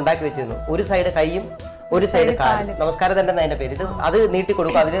സംഭവം ഉണ്ടാക്കി വെച്ചിരുന്നു. ഒരു സൈഡ് കൈയും ഒരു സൈഡ് കാലും. നമസ്കാരദണ്ഡം അതിന്റെ പേര്. ഇത് അത് നീട്ടി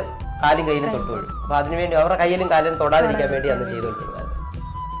കൊടുക്കും, അതില് കാലും കയ്യിലും തൊട്ടുവിടും. അപ്പൊ അതിനുവേണ്ടി അവരുടെ കയ്യിലും കാലും തൊടാതിരിക്കാൻ വേണ്ടി അന്ന് ചെയ്തുകൊണ്ടിരുന്നത്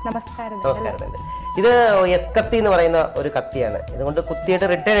നമസ്കാരദണ്ഡം. ഇത് എസ് കത്തി എന്ന് പറയുന്ന ഒരു കത്തിയാണ്. ഇതുകൊണ്ട് കുത്തിയിട്ട്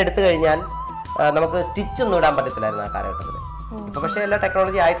റിട്ടേൺ എടുത്തു കഴിഞ്ഞാൽ നമുക്ക് സ്റ്റിച്ച് ഒന്നും ഇടാൻ പറ്റത്തില്ലായിരുന്നു ആ കാലഘട്ടത്തിൽ. ഇപ്പൊ പക്ഷേ എല്ലാ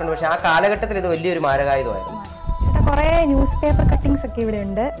ടെക്നോളജി ആയിട്ടുണ്ട്. പക്ഷെ ആ കാലഘട്ടത്തിൽ ഇത് വലിയൊരു മാരകായുധമായിരുന്നു. കുറെ ന്യൂസ് പേപ്പർ കട്ടിങ്സ് ഒക്കെ ഇവിടെ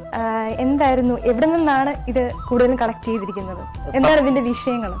ഉണ്ട്. എന്തായിരുന്നു, എവിടെ നിന്നാണ് ഇത് കൂടുതലും കളക്ട് ചെയ്തിരിക്കുന്നത്? എന്താണ് ഇതിന്റെ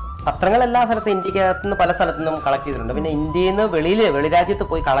വിഷയങ്ങൾ? പത്രങ്ങൾ എല്ലാ സ്ഥലത്തും, ഇന്ത്യക്കകത്തുനിന്ന് പല സ്ഥലത്തുനിന്നും കളക്ട് ചെയ്തിട്ടുണ്ട്. പിന്നെ ഇന്ത്യയിൽ നിന്ന് വെളിരാജ്യത്ത്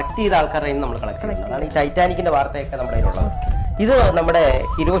പോയി കളക്ട് ചെയ്ത ആൾക്കാരെ നമ്മൾ കളക്ട് ചെയ്തിട്ടുണ്ട്. അതാണ് ഈ ടൈറ്റാനിക്കിന്റെ വാർത്തയൊക്കെ നമ്മുടെ കയ്യിലുള്ളത്. ഇത് നമ്മുടെ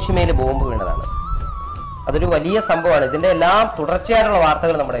ഹിരോഷിമയിൽ ബോംബ് വീണതാണ്. അതൊരു വലിയ സംഭവമാണ്. ഇതിന്റെ എല്ലാം തുടർച്ചയായിട്ടുള്ള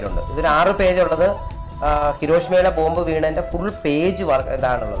വാർത്തകൾ നമ്മുടെ കയ്യിലുണ്ട്. ഇതിന് 6 പേജ് ഉള്ളത്. ഹിരോഷിമയിലെ ബോംബ് വീണതിന്റെ ഫുൾ പേജ്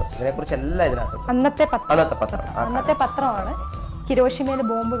ഇതാണുള്ളത്. ഇതിനെക്കുറിച്ച് എല്ലാം ഇതിനകത്ത്. അന്നത്തെ പത്രമാണ് ഹിരോഷിമയിലെ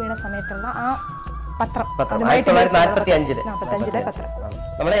ബോംബ് വീണ സമയത്തുള്ള ആ പത്രം. 1945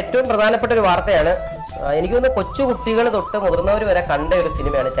 നമ്മളെ ഏറ്റവും പ്രധാനപ്പെട്ട ഒരു വാർത്തയാണ്. എനിക്ക് തോന്നുന്നു കൊച്ചു കുട്ടികൾ തൊട്ട് മുതിർന്നവർ വരെ കണ്ട ഒരു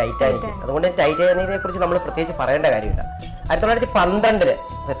സിനിമയാണ് ടൈറ്റാനിക്. അതുകൊണ്ട് ടൈറ്റാനിക്കിനെ കുറിച്ച് നമ്മൾ പ്രത്യേകിച്ച് പറയേണ്ട കാര്യമില്ല. 1912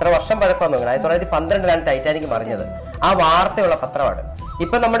 എത്ര വർഷം പഴക്കമെന്ന് നോക്കണം. 1912 ടൈറ്റാനിക് മറിഞ്ഞത്. ആ വാർത്തയുള്ള പത്രമാണ്.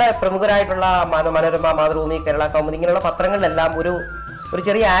 ഇപ്പൊ നമ്മുടെ പ്രമുഖരായിട്ടുള്ള മനോരമ, മാതൃഭൂമി, കേരള കൗമുദി ഇങ്ങനെയുള്ള പത്രങ്ങളിലെല്ലാം ഒരു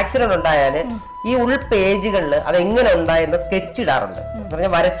ചെറിയ ആക്സിഡന്റ് ഉണ്ടായാൽ ഈ ഉൾ പേജുകളിൽ അത് എങ്ങനെ ഉണ്ടായെന്ന് സ്കെച്ച് ഇടാറുണ്ട്. എന്ന്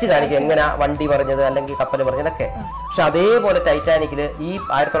പറഞ്ഞാൽ വരച്ച് കാണിക്കും എങ്ങനെ വണ്ടി മറിഞ്ഞത് അല്ലെങ്കിൽ കപ്പൽ മറിഞ്ഞതൊക്കെ. പക്ഷെ അതേപോലെ ടൈറ്റാനിക്കിൽ ഈ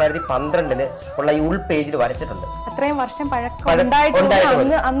 1912 ഉള്ള ഈ ഉൾ പേജിൽ വരച്ചിട്ടുണ്ട്. അത്രയും വർഷം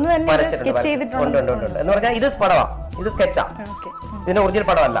എന്ന് പറഞ്ഞാൽ ഇത് പടവാ, ഇത് സ്കെച്ചാ, ഇതിന്റെ ഒറിജിനൽ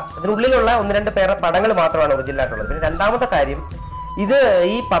പടമല്ല. ഇതിനുള്ളിലുള്ള 1-2 പേരുടെ പടങ്ങൾ മാത്രമാണ് ഒറിജിനൽ ആയിട്ടുള്ളത്. പിന്നെ രണ്ടാമത്തെ കാര്യം, ഇത്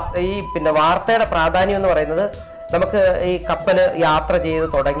ഈ പിന്നെ വാർത്തയുടെ പ്രാധാന്യം എന്ന് പറയുന്നത്, നമുക്ക് ഈ കപ്പല് യാത്ര ചെയ്ത്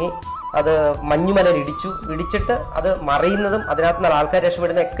തുടങ്ങി അത് മഞ്ഞുമലയിൽ ഇടിച്ചിട്ട് അത് മറിയുന്നതും അതിനകത്ത് നിന്ന് ആൾക്കാർ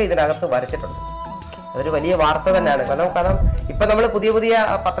രക്ഷപ്പെടുന്ന ഒക്കെ ഇതിനകത്ത് വരച്ചിട്ടുണ്ട്. അതൊരു വലിയ വാർത്ത തന്നെയാണ്. കാരണം ഇപ്പൊ നമ്മൾ പുതിയ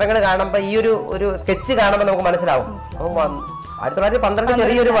പത്രങ്ങൾ കാണുമ്പോൾ ഈ ഒരു സ്കെച്ച് കാണുമ്പോൾ നമുക്ക് മനസ്സിലാവും 1912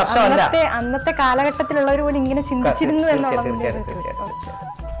 ചെറിയൊരു വർഷമല്ല. അന്നത്തെ കാലഘട്ടത്തിലുള്ളവർ പോലും ഇങ്ങനെ ചിന്തിച്ചിരുന്നു എന്നുള്ളത്. തീർച്ചയായിട്ടും.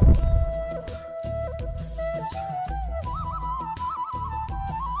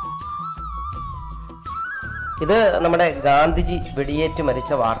 ഇത് നമ്മുടെ ഗാന്ധിജി വെടിയേറ്റ്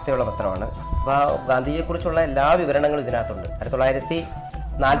മരിച്ച വാർത്തയുള്ള പത്രമാണ്. അപ്പോൾ ഗാന്ധിജിയെ കുറിച്ചുള്ള എല്ലാ വിവരണങ്ങളും ഇതിനകത്തുണ്ട്.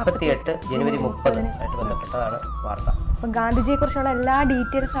 1948 ജനുവരി 30 ആയിട്ട് ബന്ധപ്പെട്ടതാണ് വാർത്ത. ഗാന്ധിജിയെ കുറിച്ചുള്ള എല്ലാ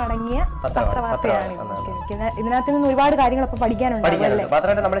ഡീറ്റെയിൽസ് അടങ്ങിയ പത്രവാർത്തയാണ്. ഇതിനകത്ത് നിന്ന് ഒരുപാട് കാര്യങ്ങൾ പഠിക്കാനുണ്ട്.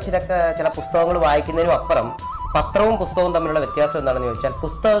 മാത്രമല്ല നമ്മൾ ചില പുസ്തകങ്ങൾ വായിക്കുന്നതിനും അപ്പുറം പത്രവും പുസ്തകവും തമ്മിലുള്ള വ്യത്യാസം എന്താണെന്ന് ചോദിച്ചാൽ,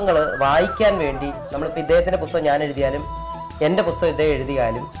 പുസ്തകങ്ങൾ വായിക്കാൻ വേണ്ടി നമ്മളിപ്പോൾ ഇദ്ദേഹത്തിന്റെ പുസ്തകം ഞാൻ എഴുതിയാലും എൻ്റെ പുസ്തകം ഇദ്ദേഹം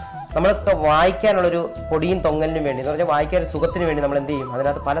എഴുതിയാലും നമ്മളൊക്കെ വായിക്കാനുള്ളൊരു പൊടിയും തൊങ്ങലിനും വേണ്ടി, എന്ന് പറഞ്ഞാൽ വായിക്കാൻ സുഖത്തിന് വേണ്ടി നമ്മൾ എന്ത് ചെയ്യും,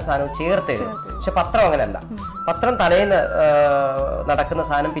 അതിനകത്ത് പല സാധനവും ചേർത്ത് എഴുതും. പക്ഷെ പത്രം അങ്ങനെയല്ല. പത്രം തലേന്ന് നടക്കുന്ന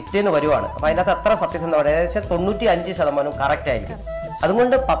സാധനം പിറ്റേന്ന് വരുവാണ്. അപ്പൊ അതിനകത്ത് അത്ര സത്യസന്ധമാണ്. ഏകദേശം 95% കറക്റ്റ് ആയിരിക്കും.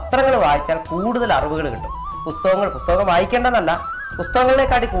 അതുകൊണ്ട് പത്രങ്ങൾ വായിച്ചാൽ കൂടുതൽ അറിവുകൾ കിട്ടും. പുസ്തകം വായിക്കേണ്ടതല്ല,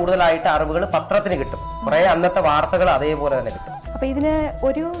 പുസ്തകങ്ങളെക്കാട്ടി കൂടുതലായിട്ട് അറിവുകൾ പത്രത്തിന് കിട്ടും. കുറെ അന്നത്തെ വാർത്തകൾ അതേപോലെ തന്നെ കിട്ടും. അപ്പൊ ഇതിന്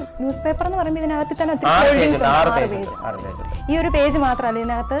ഒരു ന്യൂസ് പേപ്പർ എന്ന് പറയുമ്പോൾ ഇതിനകത്ത് തന്നെ 6 പേജ്. ഈ ഒരു പേജ് മാത്രമല്ല,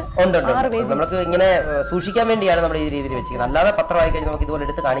 ഇതിനകത്ത് നമുക്ക് ഇങ്ങനെ സൂക്ഷിക്കാൻ വേണ്ടിയാണ് നമ്മൾ ഈ രീതിയിൽ വെച്ചിരിക്കുന്നത്. അല്ലാതെ പത്രം വായി കഴിഞ്ഞാൽ നമുക്ക് ഇതുപോലെ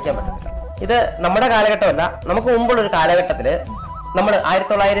എടുത്ത് കാണിക്കാൻ പറ്റത്തില്ല. ഇത് നമ്മുടെ കാലഘട്ടമല്ല, നമുക്ക് മുമ്പുള്ള ഒരു കാലഘട്ടത്തില് നമ്മൾ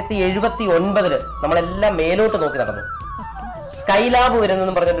 1979 നമ്മളെല്ലാം മേലോട്ട് നോക്കി നടന്നു. സ്കൈലാബ്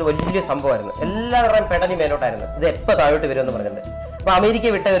വരുന്നെന്ന് പറഞ്ഞിട്ട് വലിയ സംഭവമായിരുന്നു. എല്ലാവരുടെയും പെടലി മേലോട്ടായിരുന്നു. ഇത് എപ്പോൾ താഴോട്ട് വരുമെന്ന് പറഞ്ഞിട്ട്. അപ്പൊ അമേരിക്ക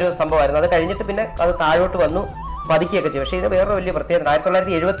വിട്ട ഒരു സംഭവമായിരുന്നു. അത് കഴിഞ്ഞിട്ട് പിന്നെ അത് താഴോട്ട് വന്നു പതിക്കുകയൊക്കെ ചെയ്യും. പക്ഷേ ഇതിന് വേറൊരു വലിയ പ്രത്യേകത,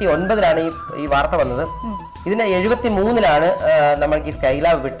 1979 ഈ വാർത്ത വന്നത്. ഇതിന് 73 നമ്മൾക്ക് ഈ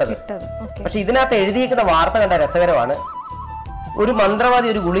സ്കൈലാബ് വിട്ടത്. പക്ഷെ ഇതിനകത്ത് എഴുതിയിരിക്കുന്ന വാർത്ത കണ്ട രസകരമാണ്. ഒരു മന്ത്രവാദി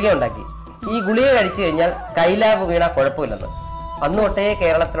ഒരു ഗുളിക ഉണ്ടാക്കി. ഈ ഗുളിക കഴിച്ചു കഴിഞ്ഞാൽ സ്കൈലാബ് വീണാൽ കുഴപ്പമില്ലെന്ന്. അന്ന് തൊട്ടേ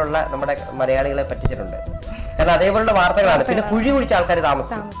കേരളത്തിലുള്ള നമ്മുടെ മലയാളികളെ പറ്റിച്ചിട്ടുണ്ട്. കാരണം അതേപോലുള്ള വാർത്തകളാണ്. പിന്നെ കുഴി കുഴിച്ച ആൾക്കാർ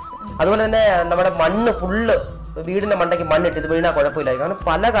താമസിച്ചു. അതുപോലെ തന്നെ നമ്മുടെ മണ്ണ് ഫുള്ള്, വീടിന്റെ മണ്ടയ്ക്ക് മണ്ണിട്ട് ഇത് വീണാൽ കുഴപ്പമില്ല. കാരണം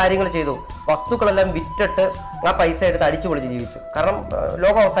പല കാര്യങ്ങൾ ചെയ്തു. വസ്തുക്കളെല്ലാം വിറ്റിട്ട് ആ പൈസ എടുത്ത് അടിച്ചു പൊളിച്ച് ജീവിച്ചു. കാരണം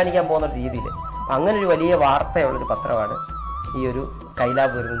ലോകം അവസാനിക്കാൻ പോകുന്ന ഒരു രീതിയിൽ. അങ്ങനെ ഒരു വലിയ വാർത്തയുള്ളൊരു പത്രമാണ് ഈ ഒരു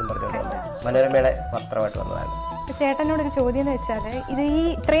സ്കൈലാബ് വരുന്നതെന്ന് പറഞ്ഞുകൊണ്ട് മനോരമയുടെ പത്രമായിട്ട് വന്നതാണ്. ചേട്ടനോടൊരു ചോദ്യം എന്ന് വെച്ചാൽ ഇത് ഈ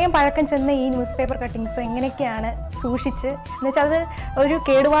ഇത്രയും പഴക്കം ചെന്ന ഈ ന്യൂസ് പേപ്പർ കട്ടിങ്സ് എങ്ങനെയൊക്കെയാണ് സൂക്ഷിച്ച് എന്ന് വെച്ചാൽ അത് ഒരു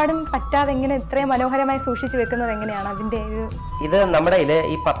കേടുപാടും പറ്റാതെ എങ്ങനെ ഇത്രയും മനോഹരമായി സൂക്ഷിച്ച് വെക്കുന്നത് എങ്ങനെയാണ് അതിൻ്റെ ഒരു ഇത് നമ്മുടെ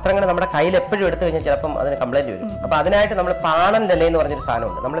ഈ പത്രങ്ങൾ നമ്മുടെ കയ്യിൽ എപ്പോഴും എടുത്തു കഴിഞ്ഞാൽ ചിലപ്പം അതിന് കംപ്ലൈന്റ് വരും. അപ്പൊ അതിനായിട്ട് നമ്മൾ പാണൻ ഇല എന്ന് പറഞ്ഞൊരു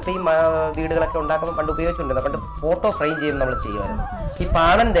സാധനമുണ്ട്. നമ്മളിപ്പോൾ ഈ വീടുകളൊക്കെ ഉണ്ടാക്കുമ്പോൾ പണ്ട് ഉപയോഗിച്ചിട്ടുണ്ട്. പണ്ട് ഫോട്ടോ ഫ്രെയിം ചെയ്യുമ്പോൾ നമ്മൾ ചെയ്യുമായിരുന്നു. ഈ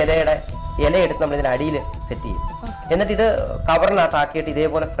പാണൻ ഇല എടുത്ത് നമ്മൾ ഇതിന് അടിയിൽ സെറ്റ് ചെയ്യും. എന്നിട്ട് ഇത് കവറിനകത്താക്കിയിട്ട്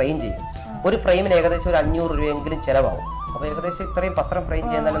ഇതേപോലെ ഫ്രെയിം ചെയ്യും. ഒരു ഫ്രെയിമിന് ഏകദേശം ഒരു 500 രൂപയെങ്കിലും ചിലവാകും. അപ്പോൾ ഏകദേശം ഇത്രയും പത്രം ഫ്രെയിം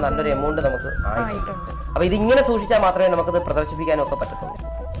ചെയ്യാൻ തന്നെ നല്ലൊരു എമൗണ്ട് നമുക്ക് ആയിട്ടുണ്ട്. അപ്പോൾ ഇതിങ്ങനെ സൂക്ഷിച്ചാൽ മാത്രമേ നമുക്കത് പ്രദർശിപ്പിക്കാനും ഒക്കെ പറ്റത്തുള്ളൂ.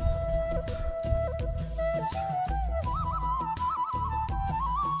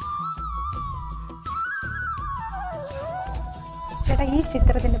 ഈ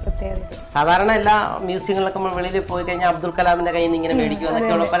ചിത്രത്തിന്റെ പ്രത്യേകത സാധാരണ എല്ലാ മ്യൂസിയങ്ങളിലൊക്കെ നമ്മൾ വെളിയിൽ പോയി കഴിഞ്ഞാൽ അബ്ദുൽ കലാമിന്റെ കയ്യിൽ നിന്ന് ഇങ്ങനെ മേടിക്കുക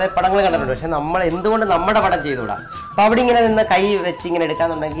എന്നൊക്കെയുള്ള പല പടങ്ങൾ കണ്ടിട്ടുണ്ട്. പക്ഷെ നമ്മൾ എന്തുകൊണ്ട് നമ്മുടെ പടം ചെയ്തുകൂടാ? അപ്പൊ അവിടെ ഇങ്ങനെ നിന്ന് കൈ വെച്ച് ഇങ്ങനെ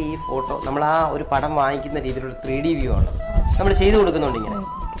എടുക്കാന്നുണ്ടെങ്കിൽ ഈ ഫോട്ടോ നമ്മൾ ആ ഒരു പടം വാങ്ങിക്കുന്ന രീതിയിലുള്ള 3D വ്യൂ ആണ് നമ്മൾ ചെയ്തു കൊടുക്കുന്നുണ്ട്. ഇങ്ങനെ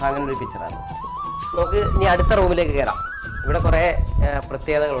അങ്ങനെ ഒരു പിക്ചറാണ്. നമുക്ക് ഇനി അടുത്ത റൂമിലേക്ക് കയറാം. ഇവിടെ കുറെ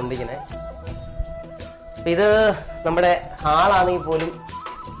പ്രത്യേകതകളുണ്ട്. ഇങ്ങനെ ഇത് നമ്മുടെ ഹാളാണെങ്കിൽ പോലും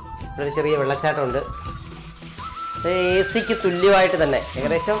ഒരു ചെറിയ വെള്ളച്ചാട്ടമുണ്ട്. AC തുല്യമായിട്ട് തന്നെ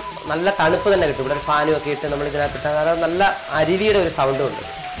ഏകദേശം നല്ല തണുപ്പ് തന്നെ കിട്ടും. ഇവിടെ ഒരു ഫാനും ഒക്കെ ഇട്ട് നമ്മൾ ഇതിനകത്ത് അതായത് നല്ല അരുവിയുടെ ഒരു സൗണ്ടും ഉണ്ട്.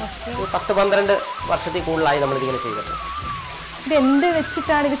 10-12 വർഷത്തിൽ കൂടുതലായി നമ്മളിതിങ്ങനെ ചെയ്തിട്ട്. ഇത് എന്ത്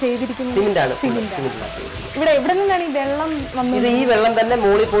വെച്ചിട്ടാണ് ഇത് ചെയ്തിരിക്കുന്നത്? സിമെന്റാണ്. ഇവിടെ എവിടെ നിന്നാണ് ഈ വെള്ളം വന്നത്? ഇത് ഈ വെള്ളം തന്നെ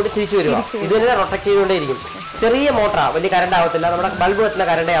മുകളിൽ പോയിട്ട് തിരിച്ചു വരിക. ഇത് തന്നെ റൊട്ടക്ട് ചെയ്തുകൊണ്ടേയിരിക്കും. ചെറിയ മോട്ടറാണ്, വലിയ കറണ്ട് ആവത്തില്ല. നമ്മുടെ ബൾബ് വെക്കുന്ന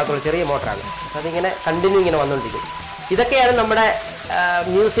കറണ്ടേ ആവത്തുള്ളൂ. ചെറിയ മോട്ടറാണ്. അതിങ്ങനെ കണ്ടിന്യൂ ഇങ്ങനെ വന്നുകൊണ്ടിരിക്കും. ഇതൊക്കെയാണ് നമ്മുടെ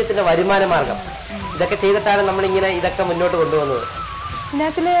മ്യൂസിയത്തിന്റെ വരുമാന മാർഗം. ഇതൊക്കെ ചെയ്തിട്ടാണ് നമ്മളിങ്ങനെ ഇതൊക്കെ മുന്നോട്ട് കൊണ്ടുപോകുന്നത്.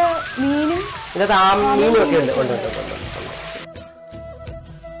 ഇതിനകത്ത് മീനും ഒക്കെ ഉണ്ട്.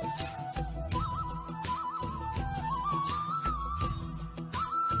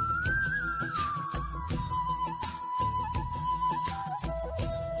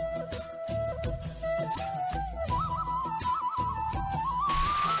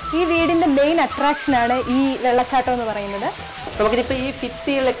 ഈ വീടിന്റെ മെയിൻ അട്രാക്ഷൻ ആണ് ഈ വെള്ളച്ചാട്ടം എന്ന് പറയുന്നത്. നമുക്കിപ്പോൾ ഈ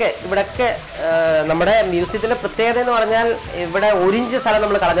ഭിത്തികളൊക്കെ ഇവിടെയൊക്കെ നമ്മുടെ മ്യൂസിയത്തിന്റെ പ്രത്യേകത എന്ന് പറഞ്ഞാൽ ഇവിടെ 1 ഇഞ്ച് സ്ഥലം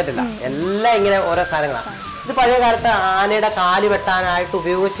നമ്മൾ കളഞ്ഞിട്ടില്ല. എല്ലാം ഇങ്ങനെ ഓരോ സാധനങ്ങളാണ്. ഇത് പഴയ കാലത്ത് ആനയുടെ കാല് വെട്ടാനായിട്ട്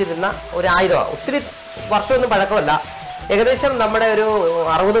ഉപയോഗിച്ചിരുന്ന ഒരു ആയുധമാണ്. ഒത്തിരി വർഷമൊന്നും പഴക്കമല്ല. ഏകദേശം നമ്മുടെ ഒരു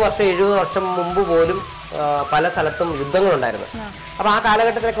 60 വർഷം 70 വർഷം മുമ്പ് പോലും പല സ്ഥലത്തും യുദ്ധങ്ങളുണ്ടായിരുന്നു. അപ്പോൾ ആ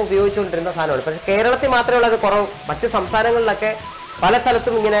കാലഘട്ടത്തിലൊക്കെ ഉപയോഗിച്ചുകൊണ്ടിരുന്ന സാധനമാണ്. പക്ഷേ കേരളത്തിൽ മാത്രമേ ഉള്ളത് കുറവ്. മറ്റ് സംസ്ഥാനങ്ങളിലൊക്കെ പല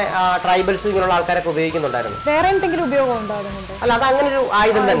സ്ഥലത്തും ഇങ്ങനെ ട്രൈബൽസ് ഇങ്ങനെയുള്ള ആൾക്കാരൊക്കെ ഉപയോഗിക്കുന്നുണ്ടായിരുന്നു. വേറെ എന്തെങ്കിലും ഉപയോഗം ഉണ്ടോ? അല്ല, അത് അങ്ങനെ ഒരു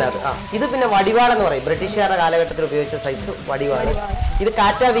ആയുധം തന്നെ. അത് ഇത് പിന്നെ വടിവാളെന്ന് പറയും. ബ്രിട്ടീഷുകാരുടെ കാലഘട്ടത്തിൽ ഉപയോഗിച്ച സൈസ് വടിവാള്. ഇത്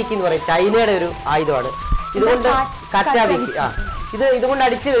കാറ്റാവീക്കി എന്ന് പറയും. ചൈനയുടെ ഒരു ആയുധമാണ്. ഇതുകൊണ്ട് കാറ്റാവീക്കി ഇതുകൊണ്ട്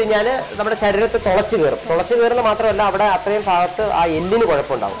അടിച്ചു കഴിഞ്ഞാൽ നമ്മുടെ ശരീരത്തിൽ തുളച്ചു കയറുന്നത് മാത്രമല്ല അവിടെ അത്രയും ഭാഗത്ത് ആ എല്ലിന്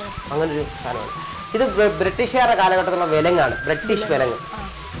കുഴപ്പമുണ്ടാവും. അങ്ങനൊരു സാധനമാണ്. ഇത് ബ്രിട്ടീഷുകാരുടെ കാലഘട്ടത്തിലുള്ള വിലങ്ങാണ്, ബ്രിട്ടീഷ് വിലങ്ങ്.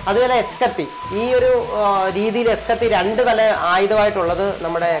 അതുപോലെ എസ്കത്തി. ഈ ഒരു രീതിയിൽ എസ്കത്തി 2 തല ആയുധമായിട്ടുള്ളത്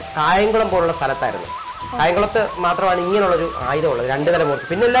നമ്മുടെ കായംകുളം പോലുള്ള സ്ഥലത്തായിരുന്നു. കായംകുളത്ത് മാത്രമാണ് ഇങ്ങനെയുള്ളൊരു ആയുധമുള്ളത്, 2 തല മൂർച്ച.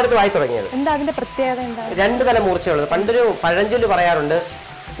 പിന്നെ എല്ലായിടത്തും ആയി തുടങ്ങിയത്. 2 തല മൂർച്ചയുള്ളത്. പണ്ടൊരു പഴഞ്ചൊല്ല് പറയാറുണ്ട്,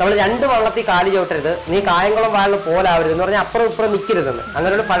 നമ്മൾ 2 വള്ളത്തിൽ കാലി ചവിട്ടരുത്, നീ കായംകുളം വാളിന് പോലാവരുത് എന്ന് പറഞ്ഞാൽ അപ്പുറം ഇപ്പുറം നിൽക്കരുതെന്ന്.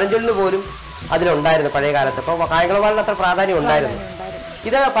 അങ്ങനെ ഒരു പഴഞ്ചൊല്ല് പോലും അതിലുണ്ടായിരുന്നു പഴയ കാലത്ത്. അപ്പോൾ കായംകുളം വാളിന് അത്ര പ്രാധാന്യം ഉണ്ടായിരുന്നു.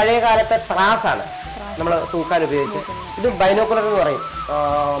 ഇത് പഴയ കാലത്തെ ത്രാസാണ് നമ്മൾ തൂക്കാൻ ഉപയോഗിച്ചത്. ഇത് ബൈനോക്കുലർ എന്ന് പറയും.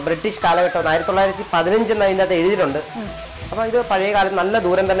 ബ്രിട്ടീഷ് കാലഘട്ടം 1915 എന്ന് അതിൻ്റെ അകത്ത് എഴുതിയിട്ടുണ്ട്. അപ്പോൾ ഇത് പഴയ കാലത്ത് നല്ല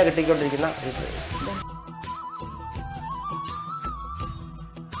ദൂരം തന്നെ കിട്ടിക്കൊണ്ടിരിക്കുന്ന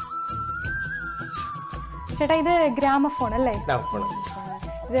ചേട്ടാ, ഇത് ഗ്രാമഫോൺ അല്ലേ? ഗ്രാമഫോൺ.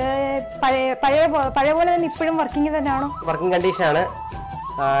 ഇത് പഴയ പോലെ തന്നെ ഇപ്പോഴും വർക്കിംഗ് തന്നെയാണോ? വർക്കിംഗ് കണ്ടീഷനാണ്.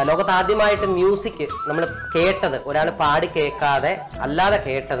 ലോകത്ത് ആദ്യമായിട്ട് മ്യൂസിക് നമ്മൾ കേട്ടത്, ഒരാൾ പാടി കേൾക്കാതെ അല്ലാതെ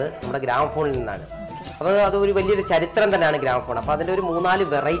കേട്ടത് നമ്മുടെ ഗ്രാമഫോണിൽ നിന്നാണ്. അപ്പോൾ അതൊരു വലിയൊരു ചരിത്രം തന്നെയാണ് ഗ്രാമഫോൺ. അപ്പോൾ അതിൻ്റെ ഒരു 3-4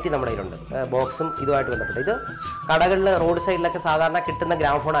 വെറൈറ്റി നമ്മുടെ കയ്യിലുണ്ട്, ബോക്സും ഇതുമായിട്ട് ബന്ധപ്പെട്ട്. ഇത് കടകളിൽ റോഡ് സൈഡിലൊക്കെ സാധാരണ കിട്ടുന്ന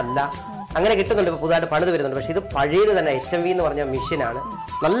ഗ്രാമഫോൺ അല്ല, അങ്ങനെ കിട്ടുന്നുണ്ട്. ഇപ്പോൾ പുതുതായിട്ട് പണിത് വരുന്നുണ്ട്. പക്ഷേ ഇത് പഴയത് തന്നെ HMV എന്ന് പറഞ്ഞ മെഷീനാണ്,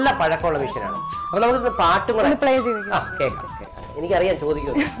 നല്ല പഴക്കമുള്ള മെഷീനാണ്. അപ്പോൾ നമുക്ക് പാട്ടും കൂടെ കേൾക്കാം. എനിക്കറിയാം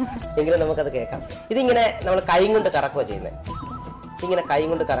ചോദിക്കുമല്ലോ, എങ്കിലും നമുക്കത് കേൾക്കാം. ഇതിങ്ങനെ നമ്മൾ കൈ കൊണ്ട് കറക്കുക ചെയ്യുന്നത്. ഇങ്ങനെ കൈ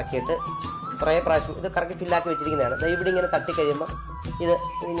കൊണ്ട് കറക്കിയിട്ട് കുറേ പ്രാവശ്യം ഇത് കറക്കി ഫില്ലാക്കി വെച്ചിരിക്കുന്നതാണ്. ഇവിടെ ഇങ്ങനെ തട്ടി കഴിയുമ്പോൾ ഇത്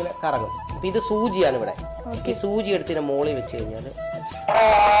ഇങ്ങനെ കറങ്ങും. അപ്പം ഇത് സൂചിയാണ്. ഇവിടെ ഈ സൂചി എടുത്ത് ഇതിനെ മോളിൽ വെച്ച് കഴിഞ്ഞാൽ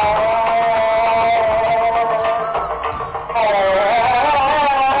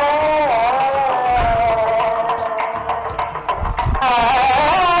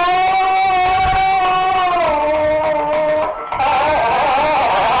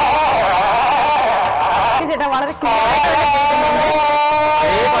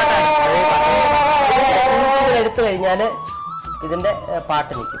എടുത്തു കഴിഞ്ഞാൽ ഇതിന്റെ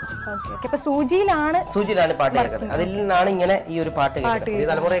പാട്ട് നിൽക്കും. സൂചിയിലാണ് പാട്ട് കേൾക്കുന്നത്. അതിൽ നിന്നാണ് ഇങ്ങനെ ഈ ഒരു പാട്ട് കേൾക്കുന്നത്. പുതിയ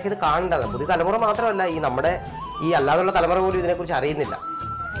തലമുറയൊക്കെ ഇത് കാണേണ്ടതാണ്. പുതിയ തലമുറ മാത്രമല്ല, ഈ നമ്മുടെ ഈ അല്ലാതുള്ള തലമുറ പോലും ഇതിനെക്കുറിച്ച് അറിയുന്നില്ല.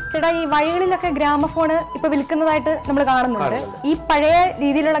 ചേട്ടാ, ഈ വഴികളിലൊക്കെ ഗ്രാമഫോൺ ഇപ്പൊ വിൽക്കുന്നതായിട്ട് നമ്മൾ കാണുന്നുണ്ട്. ഈ പഴയ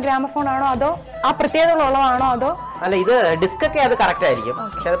രീതിയിലുള്ള ഗ്രാമഫോൺ ആണോ അതോ ആ പ്രത്യേകത ഉള്ളതാണോ അതോ? അല്ല, ഇത് ഡിസ്ക് ഒക്കെ അത് കറക്റ്റ് ആയിരിക്കും.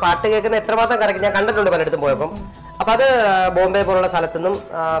 പക്ഷെ അത് പാട്ട് കേൾക്കുന്ന എത്രമാത്രം കറക്റ്റ് ഞാൻ കണ്ടിട്ടുണ്ട് പലയിടത്തും പോയപ്പം. അപ്പൊ അത് ബോംബെ പോലുള്ള സ്ഥലത്തു നിന്നും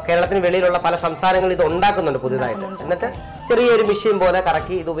കേരളത്തിന് വെളിയിലുള്ള പല സംസ്ഥാനങ്ങളിൽ ഇത് ഉണ്ടാക്കുന്നുണ്ട് പുതിയതായിട്ട്. എന്നിട്ട് ചെറിയൊരു മെഷീൻ പോലെ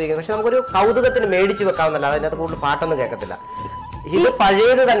കറക്കി ഇത് ഉപയോഗിക്കും. പക്ഷെ നമുക്കൊരു കൗതുകത്തിന് മേടിച്ച് വെക്കാവുന്നല്ല, അതിനകത്ത് കൂടുതൽ പാട്ടൊന്നും കേൾക്കത്തില്ല. ഇത്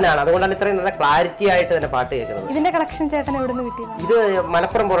പഴയത് തന്നെയാണ്, അതുകൊണ്ടാണ് ഇത്രയും നല്ല ക്ലാരിറ്റി ആയിട്ട് തന്നെ പാട്ട് കേൾക്കുന്നത്. ഇതിന്റെ കളക്ഷൻ ചേട്ടൻ എവിടെ നിന്ന് കിട്ടിയത്? ഇത്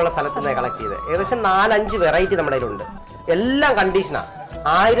മലപ്പുറം പോലുള്ള സ്ഥലത്ത് നിന്ന് കളക്ട് ചെയ്ത് ഏകദേശം 4-5 വെറൈറ്റി നമ്മുടെ കയ്യിലുണ്ട്. എല്ലാം കണ്ടീഷനാ.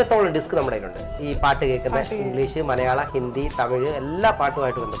 1000-ഓളം ഡിസ്ക് നമ്മുടെ കയ്യിലുണ്ട്. ഈ പാട്ട് കേൾക്കുന്ന ഇംഗ്ലീഷ്, മലയാളം, ഹിന്ദി, തമിഴ് എല്ലാ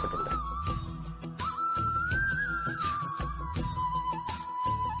പാട്ടുമായിട്ട് ബന്ധപ്പെട്ടുണ്ട്.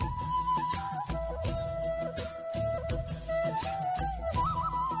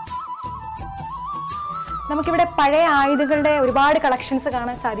 നമുക്കിവിടെ പഴയ ആയുധങ്ങളുടെ ഒരുപാട് കളക്ഷൻസ്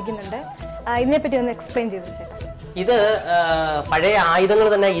കാണാൻ സാധിക്കുന്നുണ്ട്. ഇതിനെപ്പറ്റി ഒന്ന് എക്സ്പ്ലെയിൻ ചെയ്തു ചേട്ടാ. ഇത് പഴയ ആയുധങ്ങൾ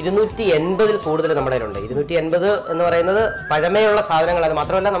തന്നെ 280-ൽ കൂടുതൽ നമ്മുടെ കയ്യിലുണ്ട്. 280 എന്ന് പറയുന്നത് പഴമയുള്ള സാധനങ്ങളാണ്.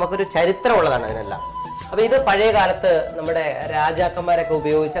 മാത്രമല്ല നമുക്കൊരു ചരിത്രമുള്ളതാണ് അതിനെല്ലാം. അപ്പൊ ഇത് പഴയ കാലത്ത് നമ്മുടെ രാജാക്കന്മാരൊക്കെ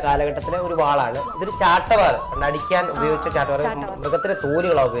ഉപയോഗിച്ച കാലഘട്ടത്തിലെ ഒരു വാളാണ്. ഇതൊരു ചാട്ടവാൾ, അടിക്കാൻ ഉപയോഗിച്ച ചാട്ടവാൾ. മൃഗത്തിന്റെ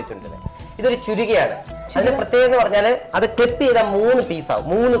തോലുകളാണ് ഉപയോഗിച്ചിട്ടുള്ളത്. ഇതൊരു ചുരുകയാണ്. അതിന്റെ പ്രത്യേകത എന്ന് പറഞ്ഞാൽ അത് ക്ലിപ്പ് ചെയ്താൽ 3 പീസാവും,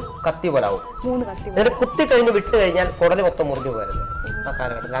 3 കത്തി പോലാവും. എന്നിട്ട് കുത്തി കഴിഞ്ഞ് വിട്ട് കഴിഞ്ഞാൽ കുടല് മൊത്തം മുറിഞ്ഞു പോരുന്നത് ആ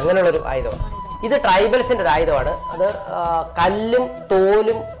കാലഘട്ടത്തിൽ. അങ്ങനെയുള്ള ഒരു ആയുധമാണ് ഇത്. ട്രൈബൽസിന്റെ ഒരു ആയുധമാണ്. അത് കല്ലും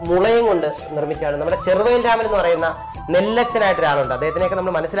തോലും മുളയും കൊണ്ട് നിർമ്മിച്ചാണ്. നമ്മുടെ ചെറുവയൽ രാമൻ എന്ന് പറയുന്ന നെല്ലച്ചനായിട്ട് ഒരാളുണ്ട്. അദ്ദേഹത്തിനെയൊക്കെ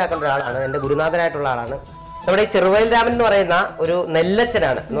നമ്മൾ മനസ്സിലാക്കേണ്ട ഒരാളാണ്. എൻ്റെ ഗുരുനാഥനായിട്ടുള്ള ആളാണ്. നമ്മുടെ ഈ ചെറുവയൽ രാമൻ എന്ന് പറയുന്ന ഒരു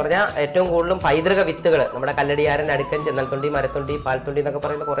നെല്ലച്ചനാണ്. എന്ന് പറഞ്ഞാൽ ഏറ്റവും കൂടുതലും പൈതൃക വിത്തുകൾ, നമ്മുടെ കല്ലടിയാരൻ, അടുക്കൻ, ചെന്നൽത്തൊണ്ടി, മരത്തൊണ്ടി, പാൽത്തൊണ്ടി എന്നൊക്കെ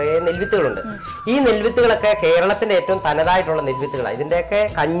പറയുന്ന കുറേ നെൽവിത്തുകളുണ്ട്. ഈ നെൽവിത്തുകളൊക്കെ കേരളത്തിന്റെ ഏറ്റവും തനതായിട്ടുള്ള നെൽവിത്തുകളാണ്. ഇതിന്റെയൊക്കെ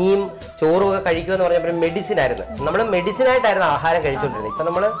കഞ്ഞിയും ചോറും ഒക്കെ കഴിക്കുക എന്ന് പറഞ്ഞാൽ മെഡിസിൻ ആയിരുന്നു. നമ്മൾ മെഡിസിൻ ആയിട്ടായിരുന്നു ആഹാരം കഴിച്ചുകൊണ്ടിരുന്നത്. ഇപ്പൊ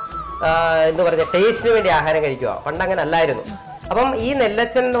നമ്മൾ എന്താ പറയുക, ടേസ്റ്റിന് വേണ്ടി ആഹാരം കഴിക്കുക. പണ്ട് അങ്ങനെ അല്ലായിരുന്നു. അപ്പം ഈ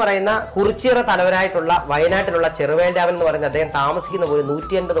നെല്ലച്ചൻ എന്ന് പറയുന്ന കുറിച്ചിയറ തലവനായിട്ടുള്ള വയനാട്ടിലുള്ള ചെറുവേൽ രാമൻ എന്ന് പറയുന്ന അദ്ദേഹം താമസിക്കുന്ന പോലും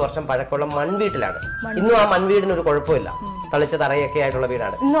 150 വർഷം പഴക്കമുള്ള മൺവീട്ടിലാണ്. ഇന്നും ആ മൺവീടിന് ഒരു കുഴപ്പമില്ല. തളിച്ച തറയൊക്കെ ആയിട്ടുള്ള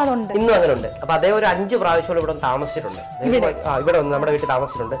വീടാണ്. ഇന്നും അങ്ങനെ ഉണ്ട്. അപ്പൊ അദ്ദേഹം ഒരു 5 പ്രാവശ്യം ഇവിടെ താമസിച്ചിട്ടുണ്ട്. ഇവിടെ ഒന്ന് നമ്മുടെ വീട്ടിൽ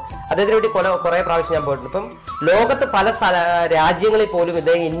താമസിച്ചിട്ടുണ്ട്. അദ്ദേഹത്തിന് വേണ്ടി കുറെ പ്രാവശ്യം ഞാൻ പോയിട്ടുണ്ട്. ഇപ്പം ലോകത്ത് പല രാജ്യങ്ങളിൽ പോലും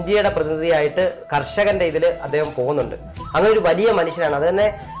ഇദ്ദേഹം ഇന്ത്യയുടെ പ്രതിനിധിയായിട്ട് കർഷകന്റെ ഇതിൽ അദ്ദേഹം പോകുന്നുണ്ട്. അങ്ങനെ ഒരു വലിയ മനുഷ്യനാണ്. അത് തന്നെ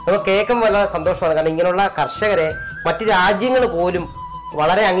നമുക്ക് കേൾക്കുമ്പോൾ വളരെ സന്തോഷമാണ്. കാരണം ഇങ്ങനെയുള്ള കർഷകരെ മറ്റു രാജ്യങ്ങൾ പോലും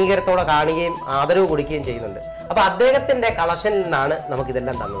വളരെ അംഗീകാരത്തോടെ കാണുകയും ആദരവ് കൊടുക്കുകയും ചെയ്യുന്നുണ്ട്. അപ്പൊ അദ്ദേഹത്തിന്റെ കളക്ഷനിൽ നിന്നാണ്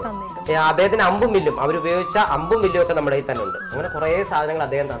നമുക്കിതെല്ലാം തന്നത്. അദ്ദേഹത്തിന് അമ്പും വില്ലും, അവരുപയോഗിച്ച അമ്പും വില്ലും ഒക്കെ നമ്മുടെ കയ്യിൽ തന്നെ ഉണ്ട്. അങ്ങനെ കുറെ സാധനങ്ങൾ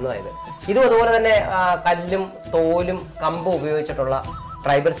അദ്ദേഹം തന്നതായത്. ഇതും അതുപോലെ തന്നെ കല്ലും തോലും കമ്പും ഉപയോഗിച്ചിട്ടുള്ള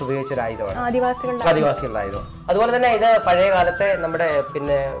ട്രൈബൽസ് ഉപയോഗിച്ച ഒരു ആയുധമാണ്, ആദിവാസികളുടെ ആയുധം. അതുപോലെ തന്നെ ഇത് പഴയ കാലത്തെ നമ്മുടെ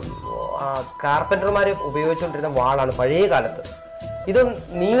പിന്നെ കാർപ്പന്റർമാർ ഉപയോഗിച്ചുകൊണ്ടിരുന്ന വാളാണ് പഴയ കാലത്ത്. ഇത്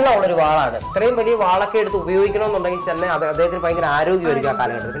നീളമുള്ളൊരു വാളാണ്. ഇത്രയും വലിയ വാളൊക്കെ എടുത്ത് ഉപയോഗിക്കണമെന്നുണ്ടെങ്കിൽ തന്നെ അദ്ദേഹത്തിന് ഭയങ്കര ആരോഗ്യമായിരിക്കും ആ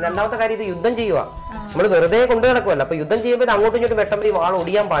കാലഘട്ടത്തിൽ. പിന്നെ രണ്ടാമത്തെ കാര്യം, ഇത് യുദ്ധം ചെയ്യുക. നമ്മൾ വെറുതെ കൊണ്ടു നടക്കുമല്ലോ. അപ്പൊ യുദ്ധം ചെയ്യുമ്പോൾ അങ്ങോട്ടും ഇങ്ങോട്ടും വെട്ടുമ്പോൾ ഈ വാൾ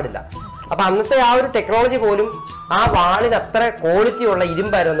ഒടിയാൻ പാടില്ല. അപ്പൊ അന്നത്തെ ആ ഒരു ടെക്നോളജി പോലും ആ വാളിന് അത്ര ക്വാളിറ്റി ഉള്ള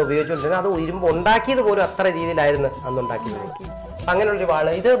ഇരുമ്പായിരുന്നു ഉപയോഗിച്ചുകൊണ്ടിരുന്നത്. അത് ഇരുമ്പ് ഉണ്ടാക്കിയത് പോലും അത്ര രീതിയിലായിരുന്നു അന്ന് ഉണ്ടാക്കിയത്. അങ്ങനെയുള്ളൊരു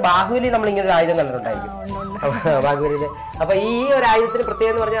വാള്. ഇത് ബാഹുബലി നമ്മൾ ഇങ്ങനെ ഒരു ആയുധം കണ്ടിട്ടുണ്ടായിരിക്കും ബാഹുബലിയില്. അപ്പൊ ഈ ഒരു ആയുധത്തിന്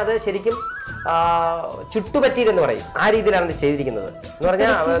പ്രത്യേകത എന്ന് പറഞ്ഞാൽ അത് ശരിക്കും ചുട്ടുപറ്റിയിലെന്ന് പറയും. ആ രീതിയിലാണ് ഇത് ചെയ്തിരിക്കുന്നത്. എന്ന്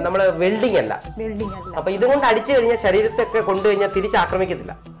പറഞ്ഞാൽ നമ്മള് വെൽഡിങ് അല്ല. അപ്പൊ ഇതുകൊണ്ട് അടിച്ചു കഴിഞ്ഞാൽ ശരീരത്തൊക്കെ കൊണ്ടുകഴിഞ്ഞാൽ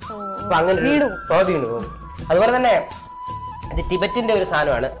തിരിച്ചാക്രമിക്കത്തില്ല. അപ്പൊ അങ്ങനെ വീണു പോകും. അതുപോലെ തന്നെ ഇത് ടിബറ്റിന്റെ ഒരു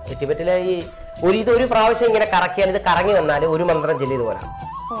സാധനമാണ്. ടിബറ്റിലെ ഈ ഇതൊരു പ്രാവശ്യം ഇങ്ങനെ കറക്കിയാൽ ഇത് കറങ്ങി വന്നാൽ ഒരു മന്ത്രം ചെല്ലിയത് പോലെ.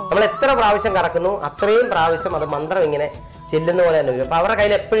 നമ്മൾ എത്ര പ്രാവശ്യം കറക്കുന്നു അത്രയും പ്രാവശ്യം അത് മന്ത്രം ഇങ്ങനെ ചെല്ലുന്ന പോലെ തന്നെ വരും. അപ്പൊ അവരുടെ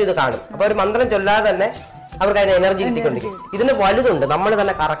കയ്യിൽ എപ്പോഴും ഇത് കാണും. അപ്പൊ ഒരു മന്ത്രം ചൊല്ലാതെ തന്നെ അവർക്ക് അതിന് എനർജി കിട്ടിക്കൊണ്ടിരിക്കും. ഇതിന് വലുതുണ്ട്, നമ്മൾ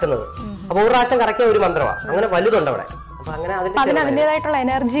തന്നെ കറക്കുന്നത്. അപ്പൊ ഒരു പ്രാവശ്യം കറക്കിയ ഒരു മന്ത്രമാണ്. അങ്ങനെ വലുതുണ്ട് അവിടെ. അപ്പൊ അങ്ങനെ അതിന്റേതായിട്ടുള്ള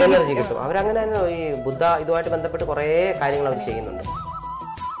എനർജി കിട്ടും. അവരങ്ങനെ തന്നെ ഈ ബുദ്ധ ഇതുമായിട്ട് ബന്ധപ്പെട്ട് കുറെ കാര്യങ്ങൾ അവർ ചെയ്യുന്നുണ്ട്.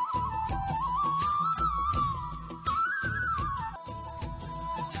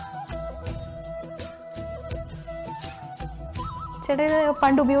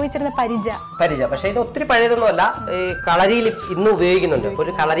 പണ്ട് ഉപയോഗിച്ചിരുന്ന പരിച. പക്ഷെ ഇത് ഒത്തിരി പഴയതൊന്നുമല്ല. ഈ കളരിയിൽ ഇന്ന് ഉപയോഗിക്കുന്നുണ്ട്. അപ്പൊ